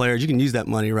sign players. You can use that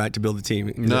money, right, to build a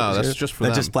team. That's just for them.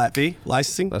 That's just flat fee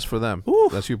licensing. That's for them. Ooh.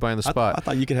 That's you buying the spot. I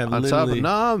thought you could have on literally.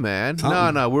 No, man.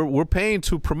 No. We're paying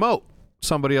to promote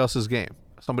somebody else's game,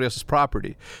 somebody else's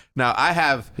property. Now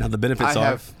the benefits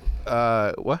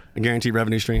are what? Guaranteed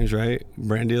revenue streams, right?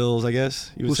 Brand deals, I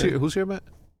guess. Who's here, Matt?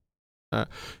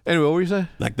 Anyway, what were you saying?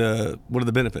 Like what are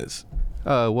the benefits?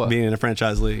 What? Being in a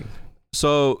franchise league.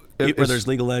 So where there's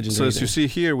League of Legends. So as you see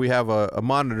here, we have a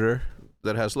monitor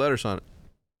that has letters on it.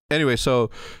 Anyway, so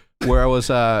where I was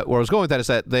going with that is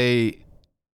that they,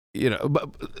 but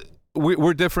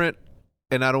we're different,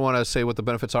 and I don't want to say what the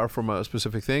benefits are from a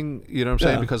specific thing. You know what I'm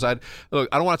saying? Because I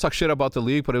don't want to talk shit about the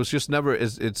league, but it was just never.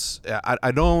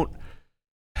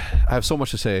 I have so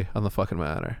much to say on the fucking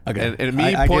matter. Okay. And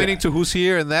me pointing to who's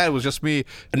here and that, it was just me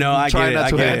trying not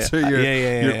to answer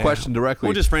your question directly.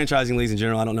 Well, just franchising leagues in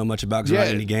general, I don't know much about because I don't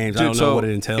have any games. Dude, I don't know what it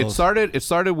entails. It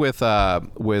started with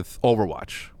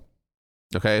Overwatch.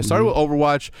 Okay? It started with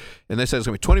Overwatch, and they said it's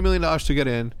going to be $20 million to get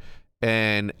in.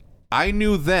 And I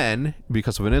knew then,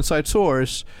 because of an inside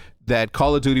source, that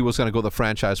Call of Duty was going to go the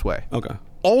franchise way. Okay.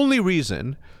 Only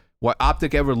reason why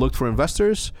OpTic ever looked for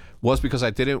investors was because I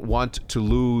didn't want to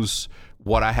lose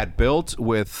what I had built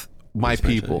with my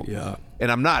people. Yeah.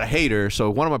 And I'm not a hater, so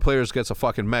if one of my players gets a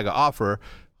fucking mega offer,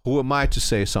 who am I to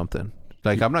say something?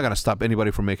 Like, I'm not going to stop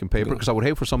anybody from making paper because I would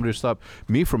hate for somebody to stop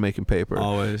me from making paper.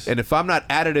 Always. And if I'm not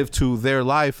additive to their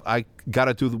life, I got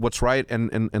to do what's right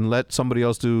and let somebody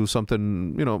else do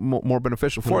something, more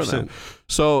beneficial for 100%. Them.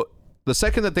 So the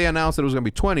second that they announced that it was going to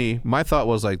be 20, my thought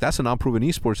was like, that's an unproven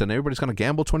esports and everybody's going to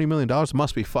gamble $20 million. It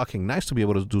must be fucking nice to be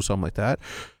able to do something like that.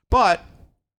 But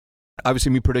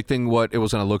obviously, me predicting what it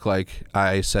was going to look like,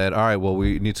 I said, all right, well,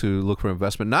 we need to look for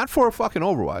investment, not for fucking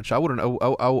Overwatch.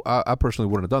 I personally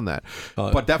wouldn't have done that,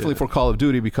 but definitely for Call of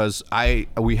Duty, because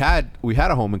we had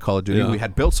a home in Call of Duty. Yeah. We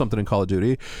had built something in Call of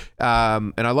Duty,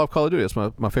 and I love Call of Duty. It's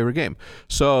my favorite game.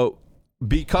 So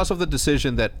because of the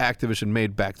decision that Activision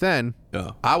made back then,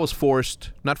 I was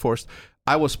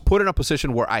I was put in a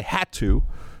position where I had to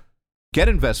get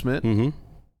investment,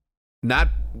 not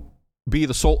be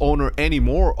the sole owner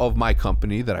anymore of my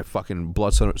company that I fucking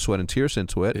blood, sweat, and tears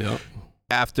into it. Yep.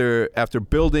 After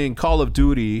building Call of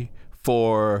Duty,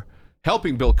 for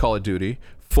helping build Call of Duty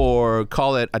for,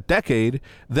 call it, a decade,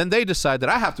 then they decide that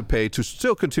I have to pay to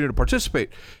still continue to participate.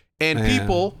 And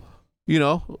people, you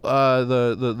know,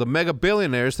 the mega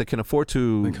billionaires that can afford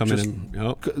to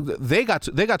they got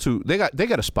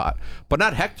a spot, but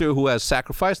not Hector, who has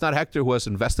sacrificed, not Hector who has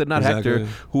invested, not Hector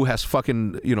who has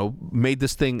fucking, you know, made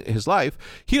this thing his life.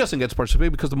 He doesn't get to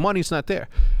participate because the money's not there.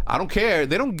 I don't care.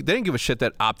 They didn't give a shit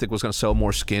that OpTic was going to sell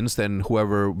more skins than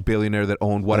whoever billionaire that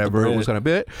owned whatever it was going to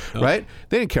be, right?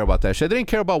 They didn't care about that shit. They didn't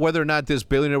care about whether or not this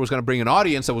billionaire was going to bring an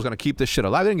audience that was going to keep this shit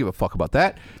alive. They didn't give a fuck about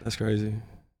that. That's crazy.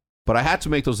 But I had to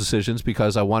make those decisions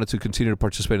because I wanted to continue to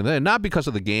participate in that, and not because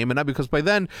of the game, and not because by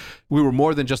then we were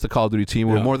more than just a Call of Duty team.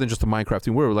 We were more than just a Minecraft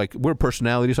team. We're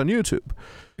personalities on YouTube.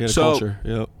 So, culture.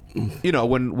 You know,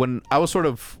 when I was sort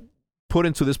of put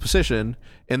into this position,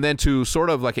 and then to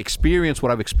sort of like experience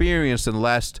what I've experienced in the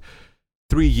last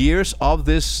 3 years of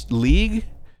this league,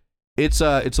 it's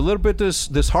a little bit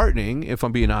disheartening, if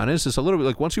I'm being honest. It's a little bit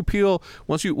like once you look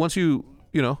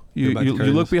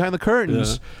behind the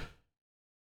curtains. Yeah.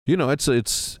 You know, it's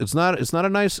not a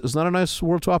nice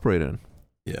world to operate in.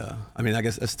 Yeah, I mean, I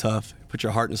guess that's tough. Put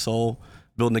your heart and soul,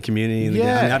 building the community. And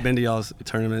I mean, I've been to y'all's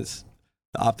tournaments,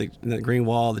 the OpTic, the Green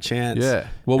Wall, the Chance. Yeah.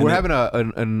 Well, we're having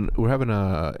an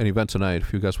event tonight.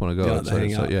 If you guys want to go,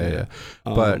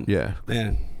 But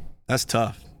man, that's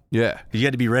tough. Yeah, you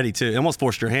had to be ready too. It almost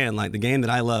forced your hand. Like the game that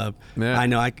I love, I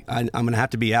know I'm gonna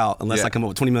have to be out unless I come up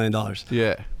with $20 million.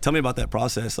 Yeah. Tell me about that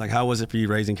process. Like, how was it for you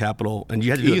raising capital? And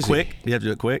you had to do it quick. You had to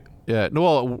do it quick. Yeah. No,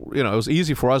 well, you know, it was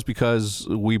easy for us because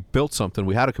we built something.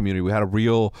 We had a community. We had a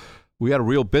real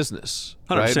business.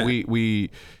 100%. Right. We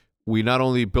not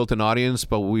only built an audience,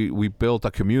 but we built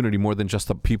a community more than just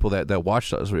the people that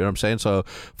watched us. You know what I'm saying? So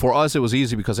for us, it was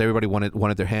easy because everybody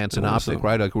wanted their hands in OpTic,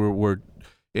 right? Like we're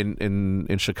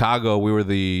in Chicago,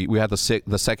 we had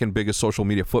the second biggest social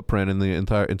media footprint in the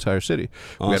entire city.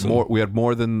 Awesome. We had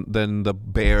more than the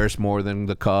Bears, more than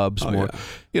the Cubs,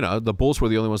 you know, the Bulls were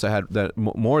the only ones that had that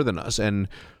more than us. And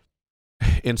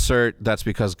insert that's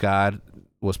because God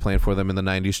was playing for them in the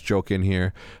 90s joke in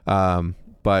here.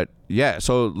 But yeah,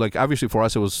 so like obviously for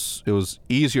us it was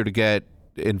easier to get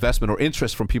investment or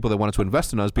interest from people that wanted to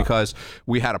invest in us because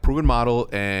we had a proven model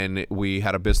and we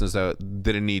had a business that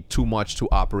didn't need too much to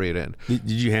operate in.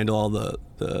 Did you handle all the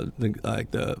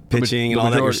pitching and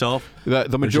all that yourself?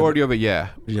 The majority of it,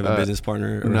 yeah. Did you have a business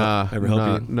partner ever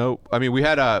help you? No. I mean, we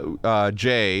had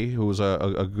Jay, who was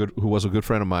a good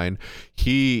friend of mine.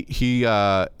 He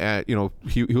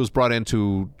was brought in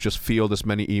to just field as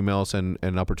many emails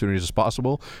and opportunities as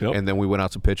possible, and then we went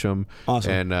out to pitch them.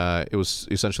 Awesome. And it was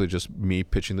essentially just me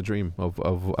pitching the dream of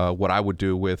what I would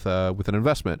do with an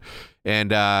investment. And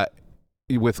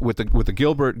with the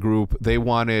Gilbert group, they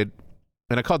wanted.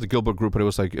 And I called it the Gilbert Group, but it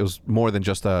was more than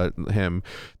just him.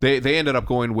 They ended up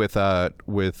going with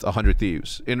 100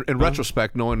 Thieves. In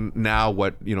retrospect, knowing now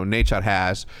what Nate Shot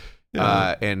has,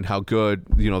 and how good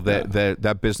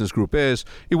that business group is,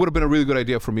 it would have been a really good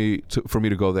idea for me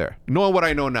to go there. Knowing what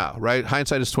I know now, right?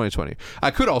 Hindsight is 20/20.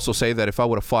 I could also say that if I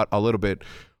would have fought a little bit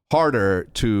harder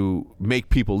to make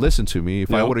people listen to me,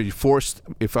 if I would have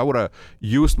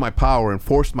used my power and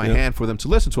forced my hand for them to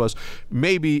listen to us,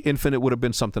 maybe Infinite would have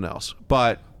been something else.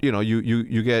 But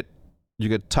you get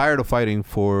tired of fighting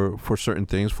for certain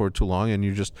things for too long, and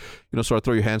you just sort of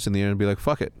throw your hands in the air and be like,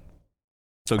 fuck it.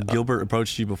 So Gilbert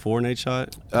approached you before Nate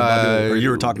Shot? Or you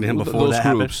were talking to him before those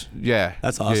that groups happened? Yeah.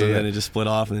 That's awesome. And it just split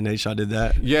off and then Nate Shot did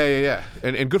that? Yeah.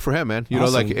 And good for him, man.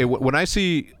 Awesome. When I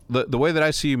see, the way that I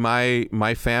see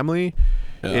my family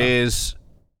is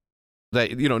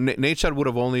that, Nate Shot would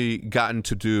have only gotten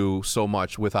to do so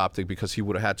much with OpTic because he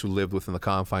would have had to live within the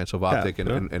confines of OpTic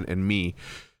and me.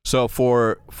 So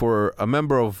for a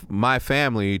member of my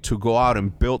family to go out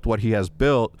and build what he has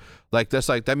built,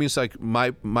 that means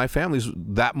my family's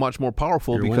that much more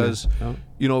powerful. You're because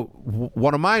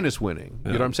one of mine is winning.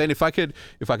 You know what I'm saying? If I could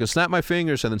snap my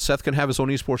fingers and then Seth can have his own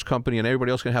esports company and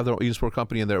everybody else can have their own esports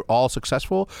company and they're all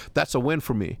successful, that's a win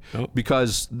for me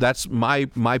because that's my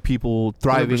people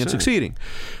thriving 100%. And succeeding.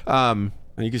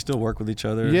 And you can still work with each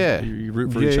other. Yeah. You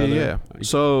root for each other. Yeah.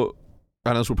 So,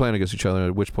 unless we're playing against each other,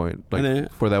 at which point, like then,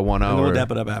 for that 1 hour, and we'll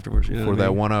dap it up afterwards. You know for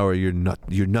that 1 hour, you're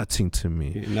nutting to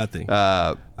me. You're nothing.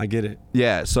 I get it.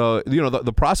 Yeah. So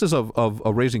the process of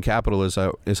raising capital is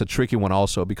a tricky one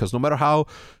also, because no matter how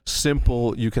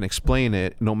simple you can explain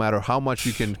it, no matter how much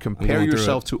you can compare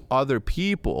yourself to other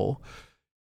people,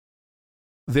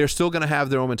 they're still going to have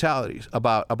their own mentalities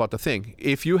about the thing.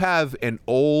 If you have an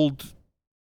old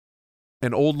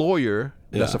lawyer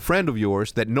that's a friend of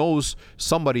yours that knows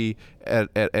somebody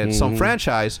at some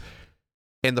franchise,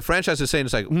 and the franchise is saying,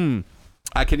 it's like,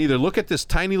 I can either look at this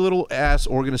tiny little ass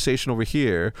organization over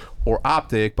here or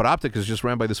OpTic, but OpTic is just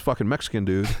ran by this fucking Mexican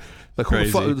dude. Like, who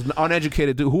the fuck,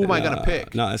 uneducated dude, who am I going to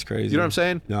pick? No, that's crazy. You know what I'm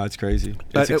saying? No, it's crazy.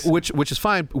 Which is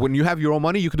fine. When you have your own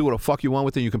money, you can do what the fuck you want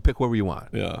with it. You can pick wherever you want.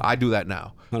 Yeah. I do that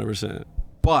now. 100%.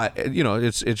 But,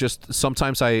 it's just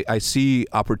sometimes I see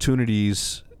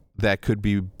opportunities that could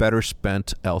be better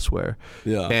spent elsewhere.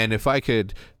 Yeah. And if I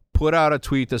could put out a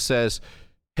tweet that says,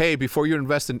 hey, before you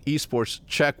invest in esports,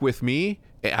 check with me,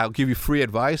 I'll give you free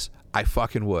advice, I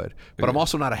fucking would. But I'm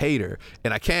also not a hater,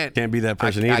 and I can't be that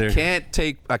person either.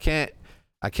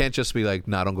 I can't just be like,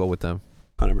 nah, don't go with them.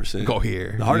 100%. Go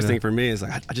here. The hardest thing for me is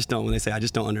like, I just don't, when they say I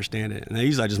just don't understand it, and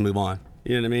usually I just move on.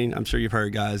 You know what I mean? I'm sure you've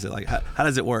heard guys that like, how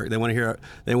does it work? They want to hear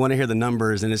the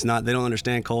numbers, and it's not, they don't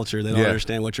understand culture. They don't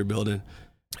understand what you're building.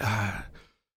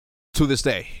 To this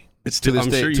day, it's a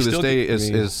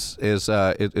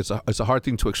hard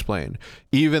thing to explain.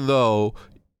 Even though,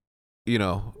 you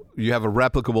have a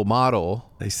replicable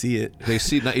model, they see it.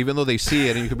 Even though they see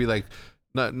it, and you could be like,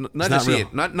 not just see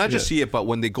it, not just see it, but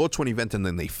when they go to an event and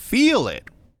then they feel it,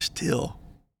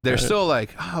 they're still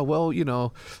like, I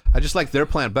just like their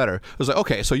plan better. I was like,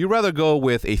 okay, so you'd rather go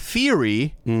with a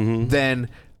theory than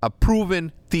a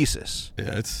proven thesis.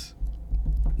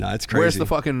 Yeah, it's crazy. Where's the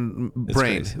fucking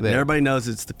brain? Everybody knows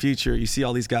it's the future. You see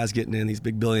all these guys getting in, these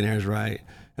big billionaires, right?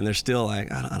 And they're still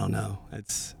like, I don't know.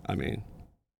 It's gonna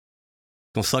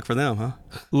suck for them, huh?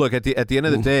 Look, at the end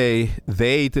of the day,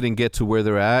 they didn't get to where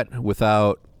they're at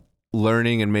without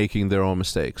learning and making their own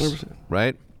mistakes, 100%.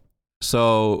 Right?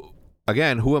 So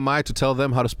again, who am I to tell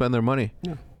them how to spend their money?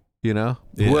 Yeah.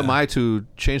 Who am I to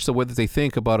change the way that they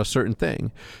think about a certain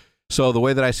thing? So the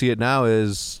way that I see it now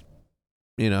is,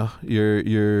 I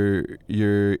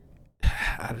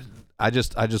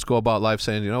just go about life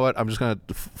saying, you know what, I'm just gonna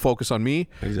focus on me.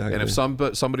 Exactly. And if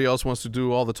somebody else wants to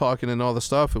do all the talking and all the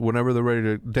stuff, whenever they're ready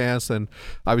to dance, then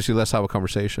obviously let's have a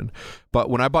conversation.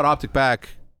 But when I bought OpTic back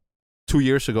 2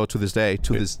 years ago to this day,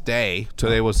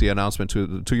 today was the announcement, to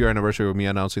the 2-year anniversary of me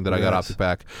announcing that I got OpTic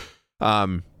back.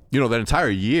 That entire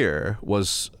year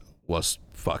was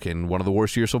fucking one of the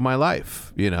worst years of my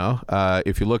life.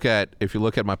 If you look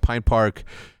at my Pine Park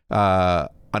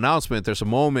announcement, there's a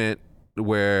moment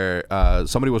where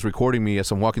somebody was recording me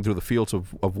as I'm walking through the fields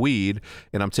of weed,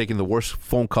 and I'm taking the worst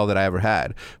phone call that I ever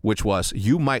had, which was,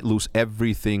 you might lose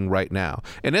everything right now.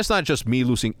 And it's not just me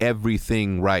losing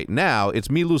everything right now, it's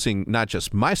me losing not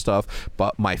just my stuff,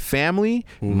 but my family,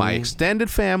 my extended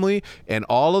family, and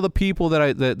all of the people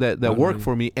that work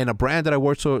for me, and a brand that I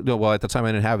worked so well. At the time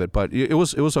I didn't have it, but it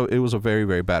was a very,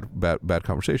 very bad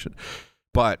conversation.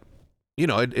 But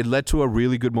it led to a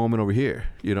really good moment over here,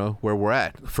 where we're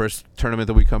at. First tournament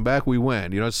that we come back, we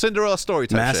win. It's Cinderella story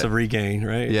type massive shit. Regain,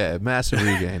 right? Yeah, massive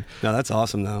regain. No, that's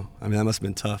awesome, though. I mean, that must have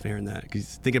been tough hearing that.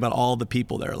 Because think about all the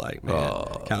people that are like, man,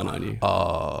 counting on you.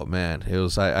 Oh, man. It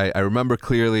was, I remember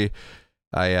clearly,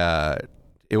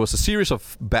 it was a series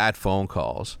of bad phone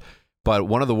calls. But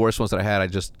one of the worst ones that I had,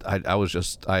 it was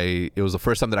the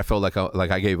first time that I felt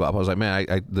like I gave up. I was like,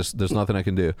 man, there's nothing I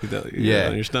can do.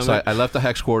 Yeah. So I left the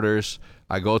hex quarters.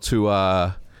 I go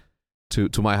to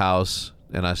my house,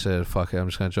 and I said, fuck it, I'm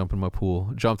just gonna jump in my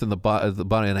pool. Jumped in the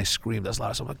bottom, and I screamed as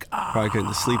loud as I'm like, Probably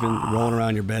couldn't sleep rolling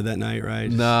around your bed that night, right?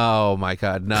 No, my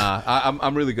God, nah.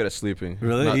 I'm really good at sleeping.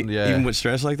 Really? Even with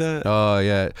stress like that? Oh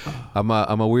yeah. I'm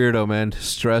a weirdo, man.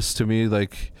 Stress to me,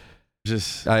 like.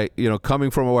 Just coming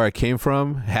from where I came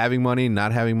from, having money,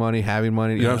 not having money, having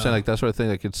money, you know what I'm saying, like that sort of thing.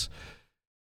 Like, it's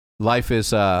life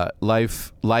is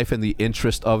life and the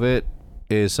interest of it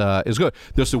is good.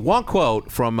 There's one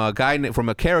quote from a guy, from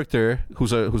a character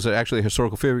who's actually a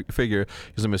historical figure.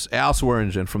 His name is Al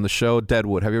Swearingen from the show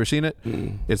Deadwood. Have you ever seen it?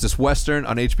 It's this Western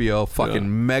on HBO,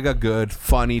 fucking mega good,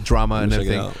 funny drama and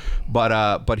everything.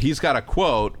 But he's got a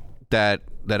quote that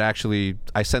actually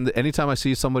I send it anytime I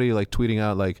see somebody like tweeting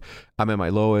out like, I'm at my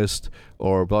lowest,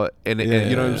 or but and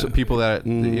you know, some people that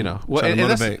you know. Well,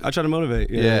 I try to motivate.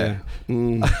 Yeah.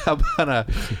 I'm gonna,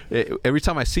 every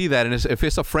time I see that, and if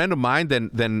it's a friend of mine,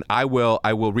 then I will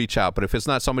reach out. But if it's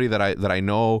not somebody that I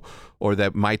know, or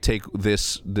that might take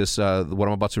this what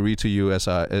I'm about to read to you as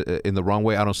in the wrong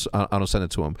way, I don't send it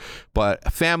to them.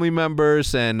 But family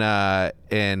members and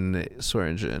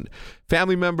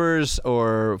family members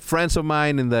or friends of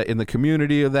mine in the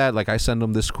community of that, like I send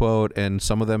them this quote, and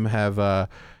some of them have read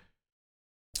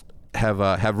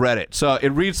it. So it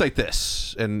reads like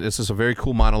this, and this is a very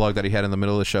cool monologue that he had in the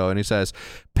middle of the show, and he says,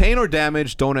 "Pain or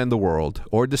damage don't end the world,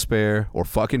 or despair, or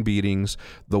fucking beatings.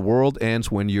 The world ends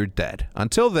when you're dead.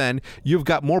 Until then, you've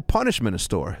got more punishment in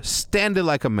store. Stand it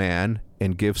like a man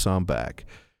and give some back."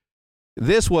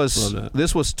 This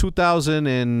was 2000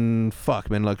 and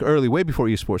like early, way before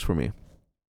esports for me.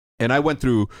 And I went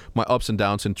through my ups and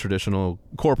downs in traditional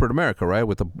corporate America, right?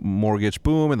 With the mortgage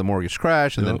boom and the mortgage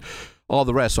crash, and then all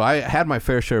the rest. So I had my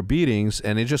fair share of beatings,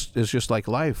 and it's just like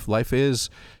life. Life is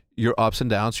your ups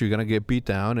and downs. You're gonna get beat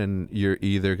down, and you're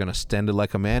either gonna stand it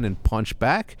like a man and punch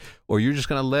back, or you're just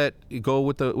gonna let it go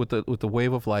with the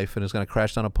wave of life, and it's gonna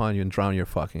crash down upon you and drown your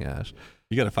fucking ass.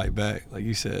 You got to fight back, like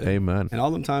you said. Amen. And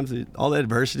all them times, all the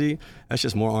adversity, that's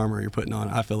just more armor you're putting on.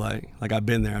 I feel like I've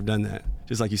been there, I've done that.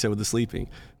 Just like you said with the sleeping.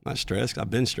 I'm not stressed. I've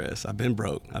been stressed. I've been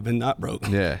broke. I've been not broke.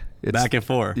 Yeah. Back and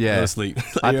forth. Yeah. No sleep.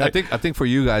 I think for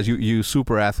you guys, you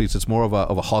super athletes, it's more of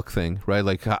a Hulk thing, right?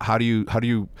 Like how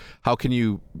can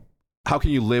you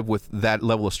live with that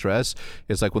level of stress?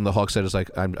 It's like when the Hulk said, "It's like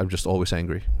I'm just always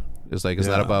angry." It's like, it's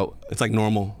not about... It's like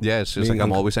normal. Yeah, it's just like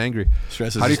I'm always angry.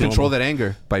 Stress is How do you control normal. that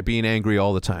anger? By being angry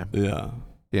all the time. Yeah.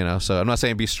 You know, so I'm not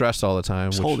saying be stressed all the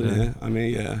time. Just hold it in. I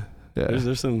mean, yeah.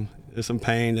 There's some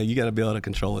pain that you got to be able to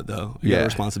control it, though. You got a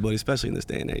responsibility, especially in this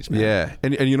day and age, man. Yeah,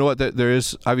 and you know what? There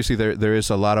is obviously there is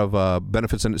a lot of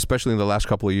benefits, and especially in the last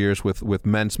couple of years with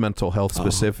men's mental health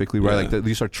specifically, right? Like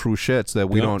these are true shits that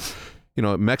we don't... You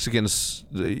know, Mexicans,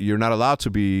 you're not allowed to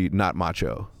be not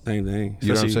macho. Same thing. You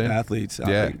know what I'm saying? Athletes.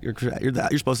 Yeah. You're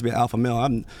supposed to be an alpha male.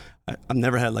 I've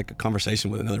never had like a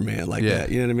conversation with another man like that.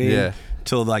 You know what I mean? Yeah.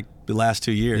 Till like the last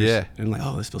 2 years. Yeah. And I'm like,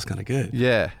 oh, this feels kind of good.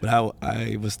 Yeah. But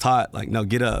I was taught like, no,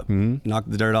 get up, knock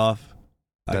the dirt off.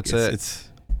 Like, That's it. It's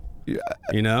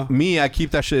you know. Me, I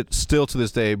keep that shit still to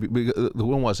this day.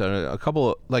 When was that? A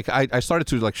couple. Like I started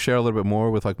to like share a little bit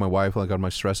more with like my wife, like on my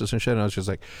stresses and shit. And I was just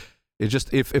like.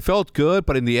 It felt good,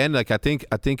 but in the end, like I think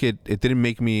it didn't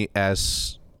make me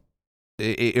as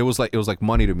it was like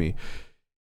money to me.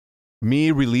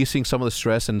 Me releasing some of the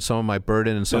stress and some of my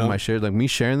burden and some of my share, like me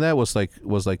sharing that was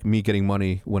like me getting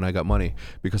money when I got money,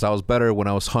 because I was better when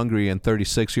I was hungry and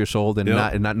 36 years old and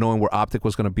not knowing where OpTic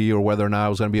was going to be or whether or not I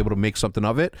was going to be able to make something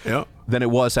of it. Than it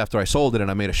was after I sold it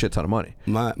and I made a shit ton of money.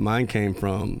 Mine came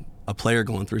from a player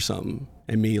going through something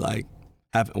and me like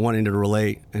wanting to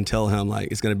relate and tell him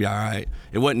like it's gonna be all right.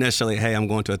 It wasn't necessarily, hey, I'm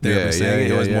going to a therapist.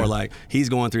 It was more like he's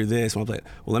going through this. And I'm like,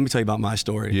 well, let me tell you about my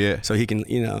story. Yeah. So he can,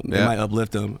 you know, it might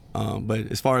uplift him. But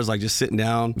as far as like just sitting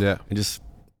down and just,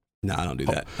 no, I don't do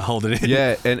that. I hold it in.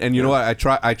 Yeah, and you know what? I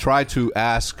try to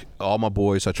ask all my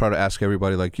boys. I try to ask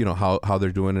everybody like, you know, how they're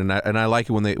doing, and I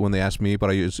like it when they ask me, but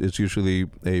it's usually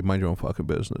a mind your own fucking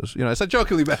business. You know, it's a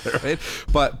jokingly better, right?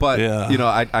 But you know,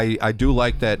 I do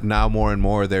like that now more and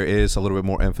more. There is a little bit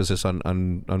more emphasis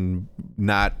on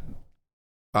not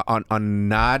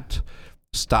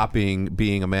stopping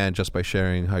being a man just by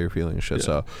sharing how you're feeling and shit.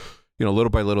 So. You know,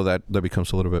 little by little, that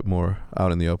becomes a little bit more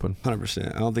out in the open.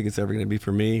 100%. I don't think it's ever going to be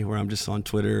for me where I'm just on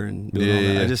Twitter and doing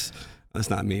all that. That's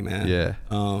not me, man. Yeah.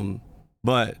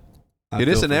 But it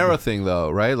is an era thing, though,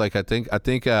 right? Like I think,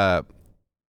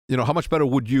 you know, how much better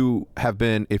would you have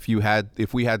been if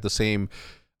we had the same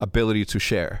ability to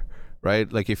share,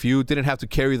 right? Like if you didn't have to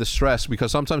carry the stress,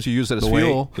 because sometimes you use it as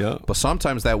fuel, but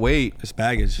sometimes that weight, it's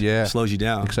baggage. It slows you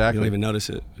down. Exactly. You don't even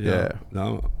notice it.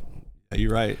 No,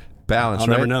 you're right. Balance, I'll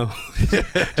never know.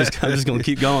 I'm just gonna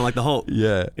keep going like the Hulk.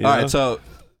 Yeah. All right. So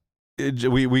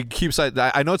we keep saying.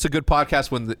 I know it's a good podcast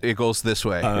when it goes this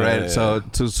way, right? So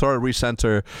to sort of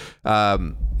recenter,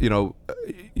 you know,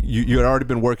 you had already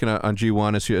been working on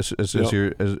G1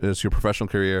 as your professional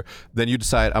career. Then you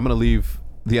decide, I'm gonna leave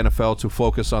the NFL to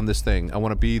focus on this thing. I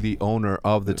want to be the owner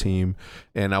of the team,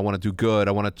 and I want to do good.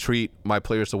 I want to treat my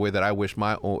players the way that I wish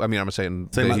my own. I mean, I'm saying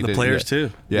the players too.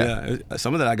 Yeah,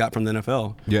 some of that I got from the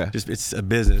NFL. Yeah, just it's a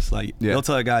business. Like they'll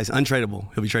tell a guy's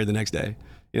untradeable. He'll be traded the next day.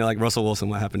 You know, like Russell Wilson.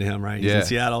 What happened to him? Right? He's in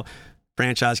Seattle.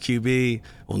 Franchise QB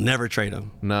will never trade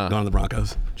him. No, going to the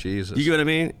Broncos. Jesus, you get what I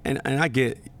mean? And I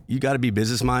get you got to be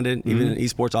business minded, even in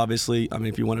esports. Obviously, I mean,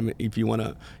 if you want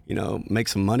to, make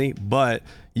some money, but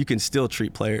you can still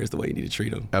treat players the way you need to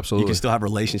treat them. Absolutely, you can still have a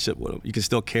relationship with them. You can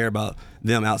still care about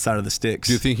them outside of the sticks.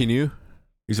 Do you think he knew?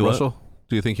 Russell?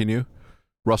 Do you think he knew?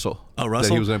 Russell. Oh, Russell?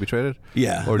 That he was going to be traded?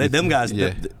 Yeah. Or them guys,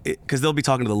 because they'll be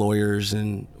talking to the lawyers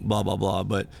and blah, blah, blah.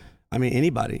 But, I mean,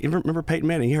 anybody. You remember Peyton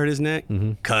Manning? He hurt his neck?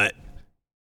 Cut.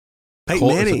 Peyton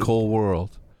Manning. It's a cold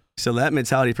world. So that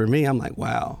mentality for me, I'm like,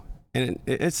 wow. And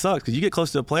it sucks because you get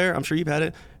close to a player, I'm sure you've had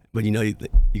it, but you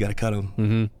got to cut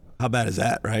him. How bad is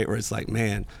that, right? Where it's like,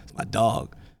 man, it's my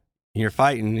dog. And you're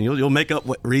fighting, and you'll make up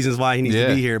reasons why he needs to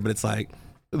be here, but it's like,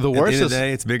 the worst at the end of the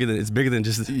day, it's bigger than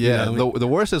just the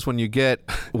worst is when you get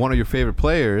one of your favorite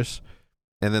players,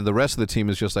 and then the rest of the team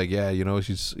is just like, he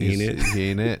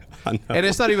ain't it. And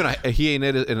it's not even he ain't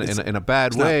it in a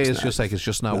bad way. It's just like it's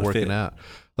just not working out.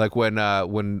 Like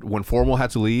when Formal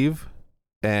had to leave,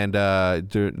 and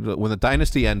when the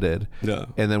dynasty ended,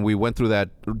 and then we went through that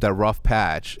rough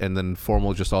patch, and then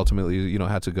Formal just ultimately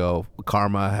had to go.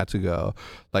 Karma had to go.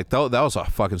 Like that was a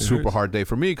fucking super hard day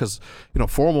for me because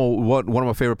Formal, one of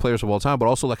my favorite players of all time, but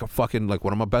also like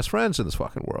one of my best friends in this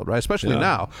fucking world, right? Especially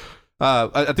now.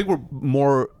 I think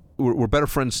we're better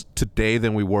friends today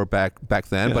than we were back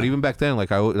then. But even back then, like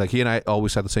he and I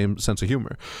always had the same sense of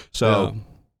humor. So.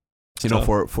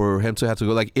 For him to have to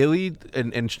go, like Illy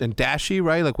and Dashi,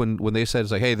 right? Like when they said,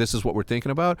 it's like, hey, this is what we're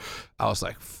thinking about, I was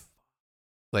like,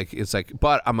 it's like,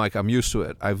 but I'm used to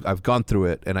it. I've gone through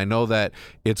it, and I know that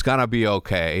it's gonna be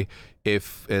okay.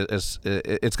 It's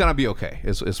gonna be okay.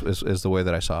 Is the way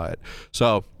that I saw it.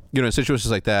 So in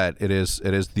situations like that, it is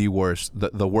the worst.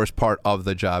 The worst part of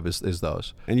the job is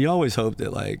those. And you always hope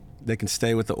that like they can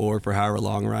stay with the org for however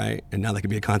long, right? And now they can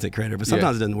be a content creator. But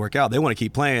sometimes it doesn't work out. They want to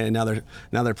keep playing, and now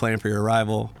they're playing for your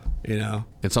rival. And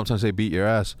sometimes they beat your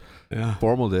ass. Yeah,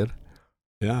 Formal did.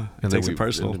 Yeah, it takes it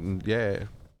personal.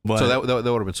 But so that would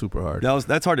have been super hard.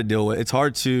 That's hard to deal with. It's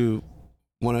hard to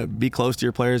want to be close to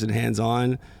your players and hands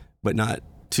on, but not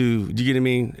too. Do you get what I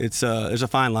mean? It's there's a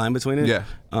fine line between it. Yeah.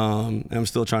 And I'm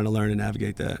still trying to learn and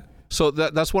navigate that. So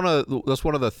that's one of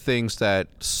the things that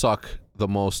suck the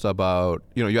most about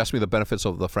you asked me the benefits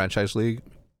of the franchise league.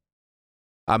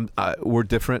 We're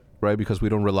different, right? Because we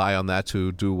don't rely on that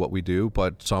to do what we do,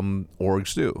 but some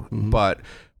orgs do. But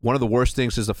one of the worst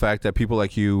things is the fact that people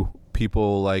like you,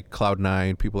 people like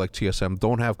Cloud9, people like TSM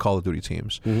don't have Call of Duty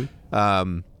teams.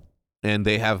 And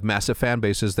they have massive fan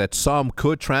bases that some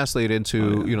could translate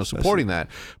into supporting that.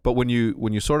 But when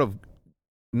you sort of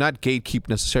not gatekeep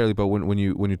necessarily, but when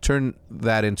you turn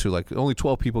that into like only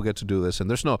 12 people get to do this, and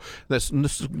there's not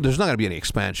going to be any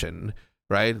expansion,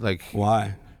 right? Like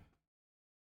why?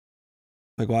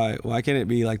 Like why can't it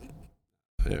be like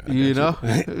there's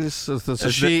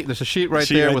a sheet. There's a sheet right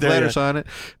there with letters on it.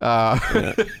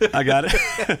 I got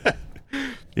it.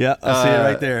 Yeah, I see it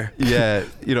right there. Yeah,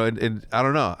 and I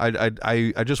don't know.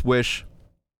 I just wish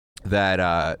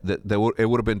that it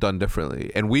would have been done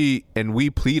differently, and we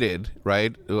pleaded,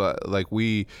 right? Like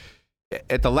we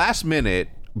at the last minute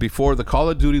before the Call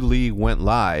of Duty League went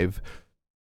live,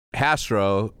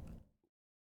 Hastro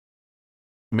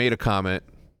made a comment,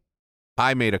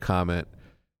 I made a comment,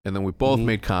 and then we both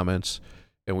made comments,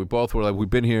 and we both were like, we've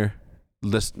been here,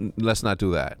 let's not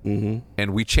do that.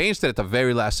 And we changed it at the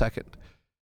very last second,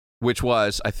 which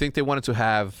was, I think they wanted to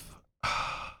have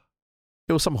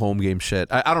it was some home game shit.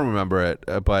 I don't remember it,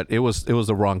 but it was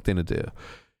the wrong thing to do.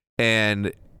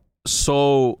 And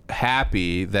so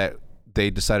happy that they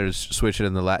decided to switch it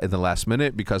in the last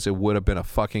minute, because it would have been a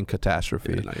fucking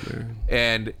catastrophe.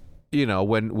 And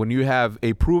when you have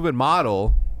a proven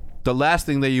model, the last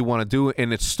thing that you want to do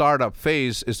in its startup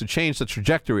phase is to change the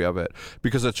trajectory of it,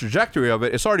 because the trajectory of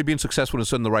it's already been successful and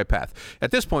it's in the right path.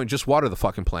 At this point, just water the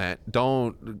fucking plant.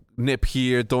 Don't nip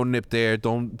here, don't nip there,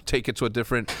 don't take it to a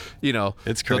different,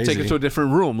 it's crazy. Don't take it to a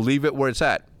different room. Leave it where it's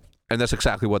at. And that's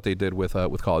exactly what they did with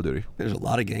Call of Duty. There's a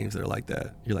lot of games that are like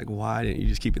that. You're like, why didn't you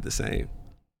just keep it the same?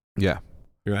 Yeah.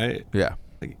 Right? Yeah.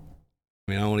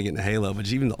 I don't want to get into Halo, but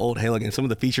even the old Halo games, some of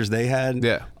the features they had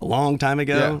a long time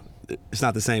ago, it's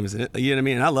not the same as it. You know what I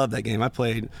mean? And I love that game. I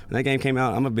played when that game came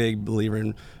out. I'm a big believer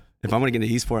in, if I'm going to get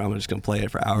into esports, I'm just going to play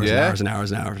it for hours and hours and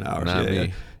hours and hours and hours. Not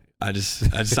me. I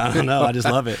just I don't know. I just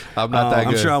love it. I'm not that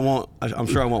good. I'm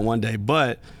sure I won't one day,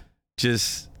 but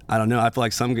just I don't know. I feel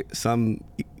like some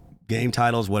game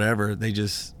titles, whatever, they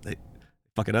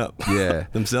fuck it up. Yeah,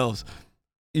 themselves.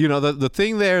 The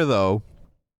thing there though,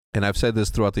 and I've said this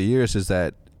throughout the years, is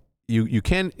that you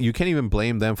can't even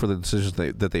blame them for the decisions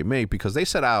that they make, because they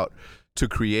set out to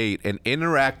create an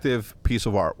interactive piece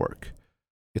of artwork.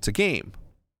 It's a game.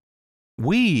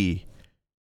 We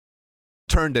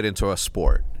turned it into a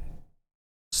sport.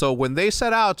 So when they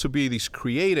set out to be these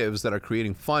creatives that are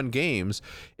creating fun games,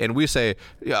 and we say,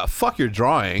 "Yeah, fuck your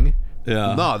drawing."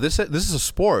 Yeah. No, this is a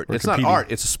sport. It's competing. not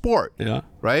art. It's a sport. Yeah.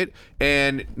 Right.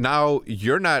 And now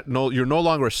you're no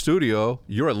longer a studio.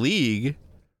 You're a league,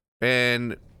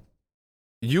 and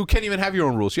you can't even have your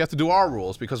own rules. You have to do our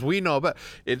rules because we know. But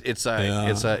it's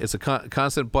a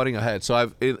constant butting ahead.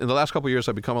 So in the last couple of years,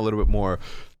 I've become a little bit more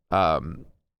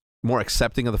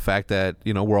accepting of the fact that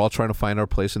we're all trying to find our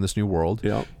place in this new world.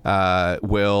 Yeah.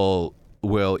 Will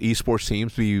esports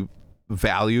teams be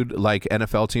valued like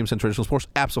NFL teams and traditional sports?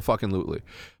 Absolutely.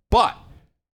 But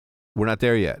we're not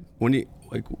there yet.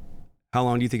 How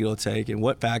long do you think it'll take, and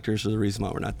what factors are the reason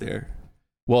why we're not there?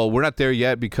 Well, we're not there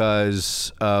yet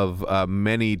because of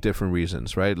many different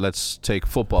reasons, right? Let's take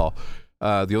football.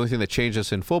 The only thing that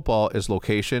changes in football is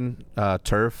location,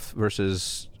 turf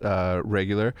versus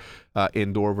regular,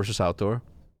 indoor versus outdoor.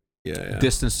 Yeah.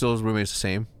 Distance still remains the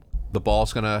same. The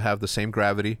ball's going to have the same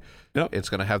gravity. Yep. It's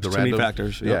going to have the Too random many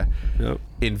factors. Yep. Yeah. Yep.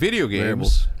 In video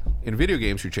games,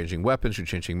 you're changing weapons, you're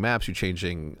changing maps, you're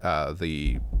changing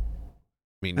everything.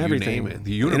 You name it.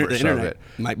 The universe of it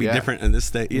might be different in this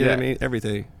state. You know what I mean?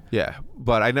 Everything. Yeah,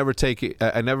 but I never take it.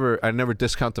 I never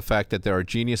discount the fact that there are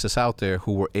geniuses out there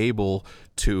who were able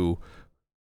to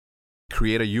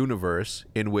create a universe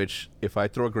in which if I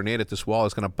throw a grenade at this wall,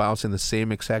 it's going to bounce in the same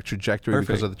exact trajectory. Perfect.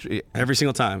 Because of the every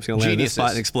single time. It's going to land in this spot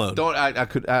and explode.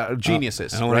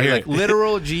 Geniuses, I don't right? hear Like it.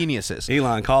 literal geniuses.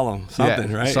 Elon, call them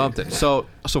something, right? Something. So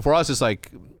for us, it's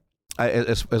like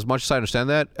as much as I understand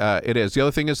that, it is. The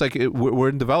other thing is like we're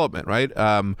in development, right?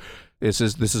 This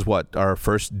is what our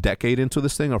first decade into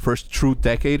this thing, our first true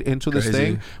decade into this Crazy.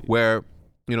 thing, where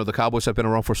the Cowboys have been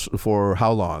around for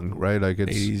how long, right? Like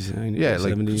it's 80s, 90s, yeah,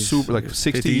 like 70s, super, like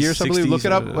 60 50s, years, I believe. 60s, Look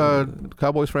it up,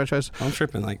 Cowboys franchise. I'm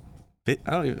tripping. Like, I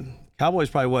don't even. Cowboys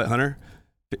probably what, Hunter?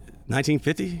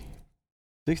 1950,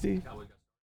 60.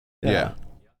 Yeah.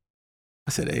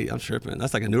 I said 8. I'm tripping.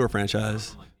 That's like a newer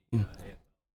franchise.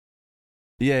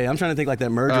 Yeah, I'm trying to think like that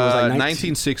merger was like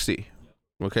 1960.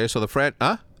 Okay, so that's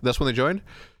when they joined.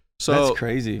 So that's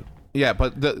crazy. Yeah,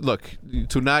 but look,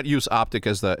 to not use OpTic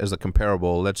as the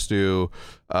comparable, let's do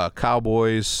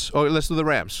Cowboys. Oh, let's do the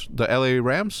Rams, the LA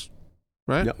Rams,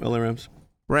 right? Yep, LA Rams.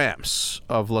 Rams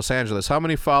of Los Angeles. How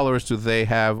many followers do they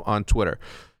have on Twitter?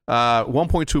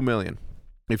 1.2 million.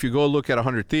 If you go look at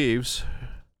 100 Thieves.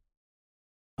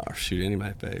 Oh, shoot,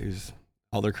 anybody pays.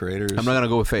 All their creators. I'm not going to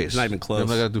go with face. It's not even close. I'm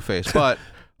not going to do face. But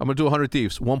I'm going to do 100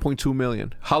 Thieves. 1.2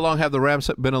 million. How long have the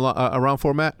Rams been around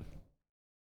for, Matt?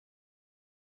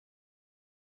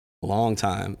 A long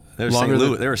time. They were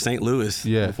St. Louis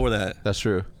before that. That's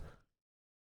true.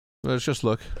 Let's just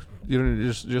look. You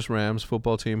don't just Rams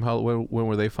football team. When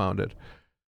were they founded?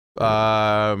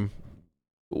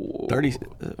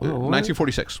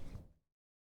 1946.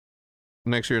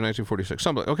 Next year, 1946.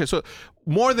 Something. Okay, so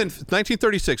more than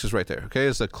 1936 is right there. Okay,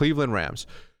 it's the Cleveland Rams.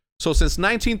 So since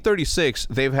 1936,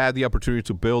 they've had the opportunity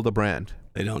to build a brand.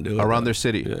 They don't do it around their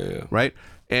city, yeah. Right?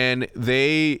 And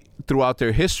they, throughout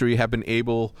their history, have been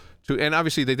able to. And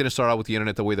obviously, they didn't start out with the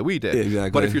internet the way that we did. Yeah,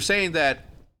 exactly. But if you're saying that,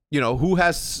 who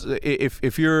has?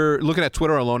 If you're looking at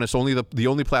Twitter alone, it's only the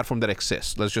only platform that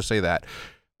exists. Let's just say that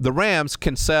the Rams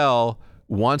can sell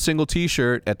one single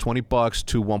T-shirt at $20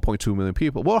 to 1.2 million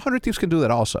people. Well, 100 Thieves can do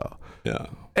that also. Yeah.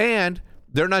 And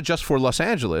they're not just for Los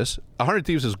Angeles. 100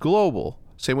 Thieves is global.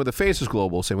 Same with the Face is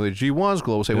global. Same with the G1's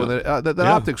global. Same with the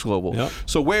OpTic's global. Yep.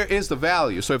 So where is the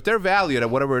value? So if they're valued at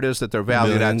whatever it is that they're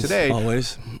valued Millions, at today,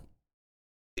 always.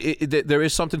 There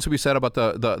is something to be said about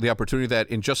the opportunity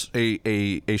that in just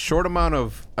a short amount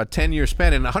of a 10-year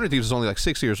span, and 100 Thieves is only like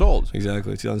 6 years old.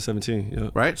 Exactly, 2017. Yeah.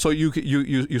 Right. So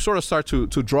you sort of start to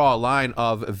draw a line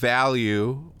of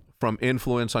value from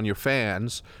influence on your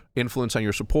fans, influence on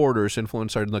your supporters,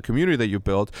 influence on the community that you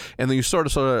built, and then you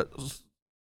sort of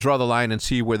draw the line and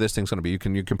see where this thing's going to be. You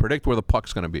can predict where the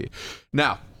puck's going to be.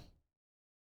 Now,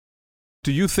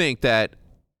 do you think that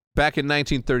back in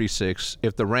 1936,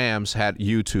 if the Rams had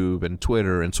YouTube and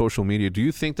Twitter and social media, do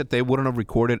you think that they wouldn't have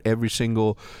recorded every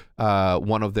single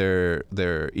one of their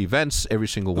events, every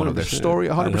single one of their story?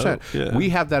 100%. Yeah. We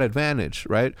have that advantage,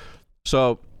 right?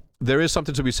 So there is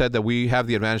something to be said that we have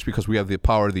the advantage because we have the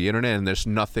power of the internet, and there's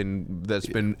nothing that's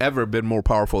ever been more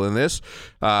powerful than this.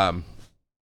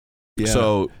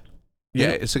 So,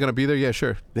 is it going to be there? Yeah,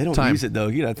 sure. They don't use it, though.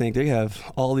 You gotta think they have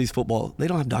all these football. They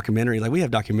don't have documentaries. Like, we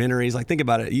have documentaries. Like, think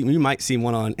about it. You might see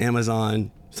one on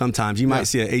Amazon sometimes. You might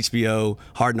see a HBO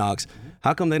Hard Knocks.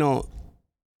 How come they don't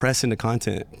press into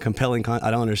content, compelling content? I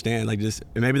don't understand. Like, just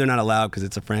maybe they're not allowed because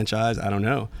it's a franchise. I don't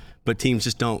know. But teams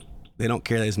just don't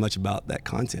care as much about that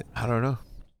content. I don't know.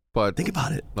 But think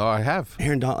about it. Oh, I have.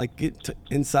 Aaron Donald, like get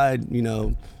inside,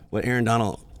 what Aaron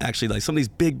Donald actually like. Some of these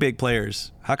big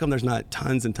players. How come there's not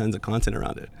tons and tons of content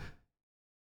around it?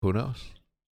 Who knows?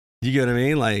 You get what I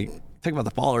mean? Like, think about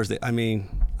the followers. I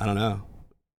don't know.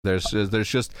 There's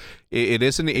just it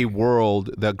isn't a world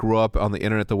that grew up on the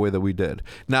internet the way that we did.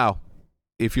 Now,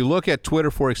 if you look at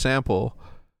Twitter, for example,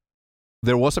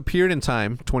 there was a period in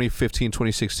time, 2015,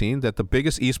 2016, that the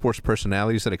biggest esports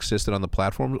personalities that existed on the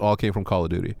platform all came from Call of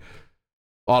Duty.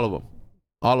 All of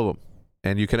them.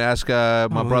 And you can ask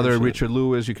my brother Richard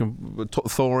Lewis, you can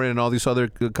Thorin and all these other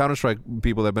Counter-Strike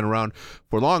people that have been around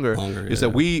for longer is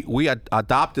that we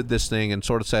adopted this thing and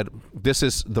sort of said, this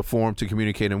is the form to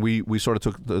communicate, and we sort of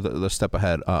took the step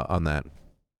ahead on that.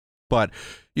 But,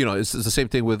 it's the same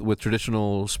thing with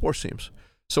traditional sports teams.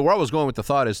 So where I was going with the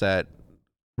thought is that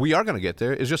we are going to get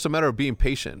there. It's just a matter of being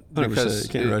patient. Because you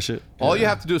can't rush it. All you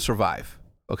have to do is survive,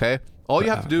 okay? All you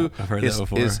have to do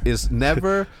is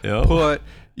never put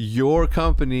your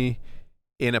company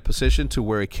in a position to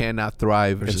where it cannot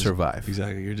thrive and survive.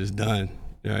 Exactly. You're just done.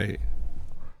 Right.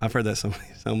 I've heard that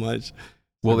so much.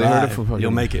 Well, they heard it from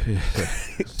you'll make it.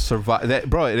 Survive. That,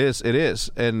 bro, it is.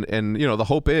 And the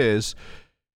hope is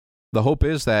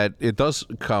that it does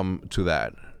come to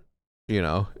that,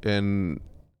 and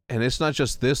it's not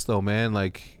just this though, man.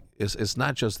 Like it's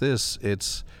not just this.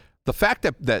 It's the fact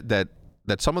that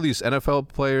some of these NFL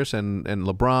players and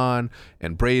LeBron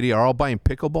and Brady are all buying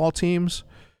pickleball teams.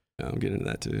 I'm getting into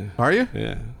that too. Are you?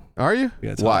 Yeah. Are you?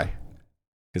 Yeah. Why?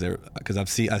 Because I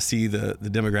see the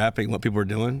demographic, what people are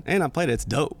doing, and I played it. It's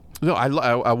dope. No,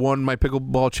 I won my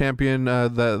pickleball champion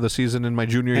the season in my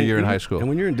junior year in high school. And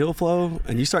when you're in deal flow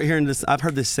and you start hearing this, I've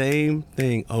heard the same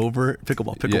thing over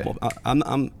pickleball. Yeah.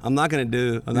 I'm not gonna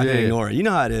ignore it. You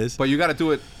know how it is. But you got to do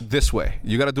it this way.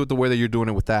 You got to do it the way that you're doing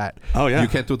it with that. Oh yeah. You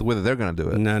can't do it the way that they're gonna do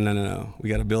it. No. We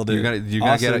got to build it.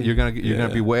 You're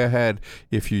gonna be way ahead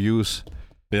if you use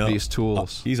these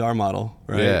tools. He's our model,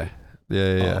 right?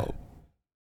 Yeah. Oh,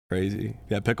 crazy.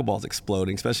 Yeah, pickleball's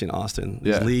exploding, especially in Austin.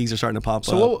 These leagues are starting to pop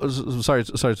up. Sorry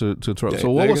to interrupt. So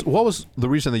what was the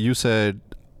reason that you said,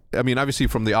 I mean, obviously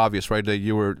from the obvious, right, that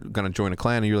you were going to join a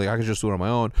clan and you're like, I could just do it on my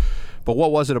own. But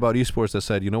what was it about esports that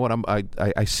said, you know what,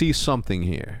 I see something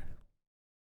here?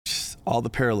 Just all the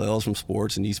parallels from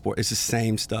sports and esports. It's the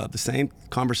same stuff. The same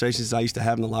conversations I used to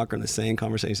have in the locker room, the same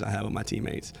conversations I have with my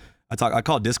teammates. I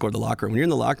call Discord the locker room. When you're in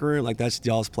the locker room, like that's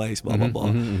y'all's place, blah, blah,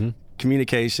 blah.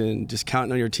 Communication, just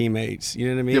counting on your teammates. You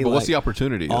know what I mean? Yeah, but what's the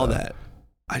opportunity? All that.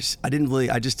 I just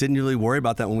didn't really worry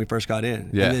about that when we first got in.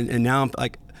 Yeah. And now I'm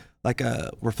like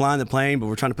we're flying the plane, but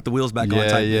we're trying to put the wheels back on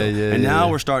type deal. And now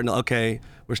we're starting to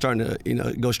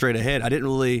go straight ahead. I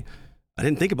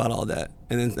didn't think about all that.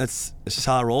 And then it's just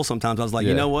how I roll sometimes. I was like,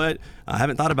 you know what? I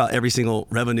haven't thought about every single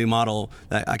revenue model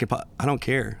that I don't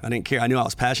care. I didn't care. I knew I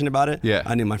was passionate about it. Yeah.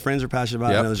 I knew my friends were passionate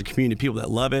about it. I know there's a community of people that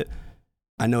love it.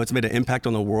 I know it's made an impact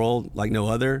on the world like no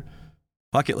other.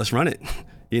 Fuck it, let's run it.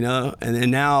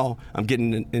 And now I'm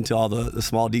getting into all the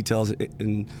small details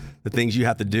and the things you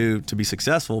have to do to be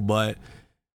successful. But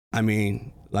I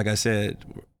mean, like I said,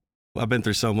 I've been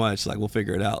through so much. Like we'll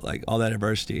figure it out. Like all that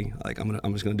adversity. Like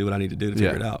I'm just gonna do what I need to do to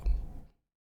figure it out.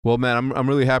 Well, man, I'm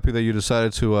really happy that you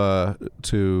decided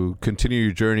to continue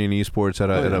your journey in esports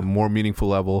at a more meaningful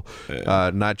level,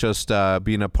 not just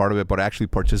being a part of it, but actually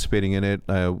participating in it.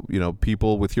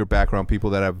 People with your background, people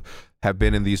that have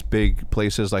been in these big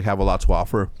places, like have a lot to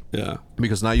offer. Yeah.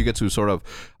 Because now you get to sort of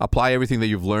apply everything that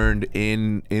you've learned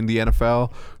in the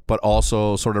NFL, but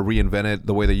also sort of reinvent it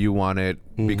the way that you want it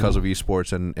because of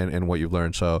esports and what you've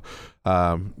learned. So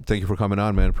thank you for coming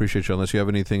on, man. Appreciate you. Unless you have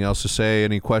anything else to say,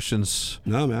 any questions?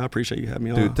 No, man, I appreciate you having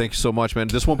me on. Dude, thank you so much, man.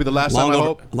 This won't be the last time, I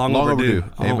hope. Long overdue.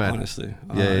 Amen. Honestly.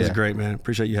 It's great, man.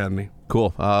 Appreciate you having me.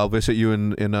 Cool. I'll visit you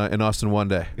in Austin one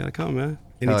day. You gotta come, man.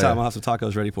 Anytime, I'll have some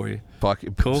tacos ready for you.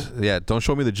 Cool. Yeah, don't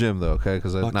show me the gym though, okay?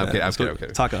 Because I'm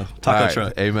kidding. Taco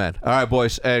truck. Amen. All right,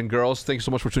 boys and girls, thank you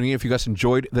so much for tuning in. If you guys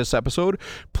enjoyed this episode,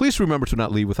 please remember to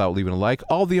not leave without leaving a like.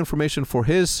 All the information for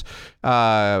his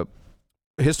Twitter,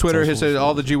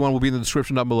 all the G1 will be in the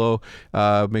description down below.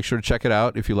 Make sure to check it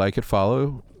out. If you like it,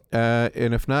 follow.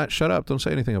 And if not, shut up. Don't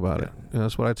say anything about it. And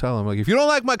that's what I tell them. Like, if you don't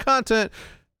like my content,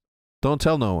 don't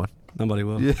tell no one. Nobody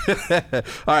will. All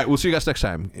right, we'll see you guys next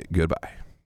time. Goodbye.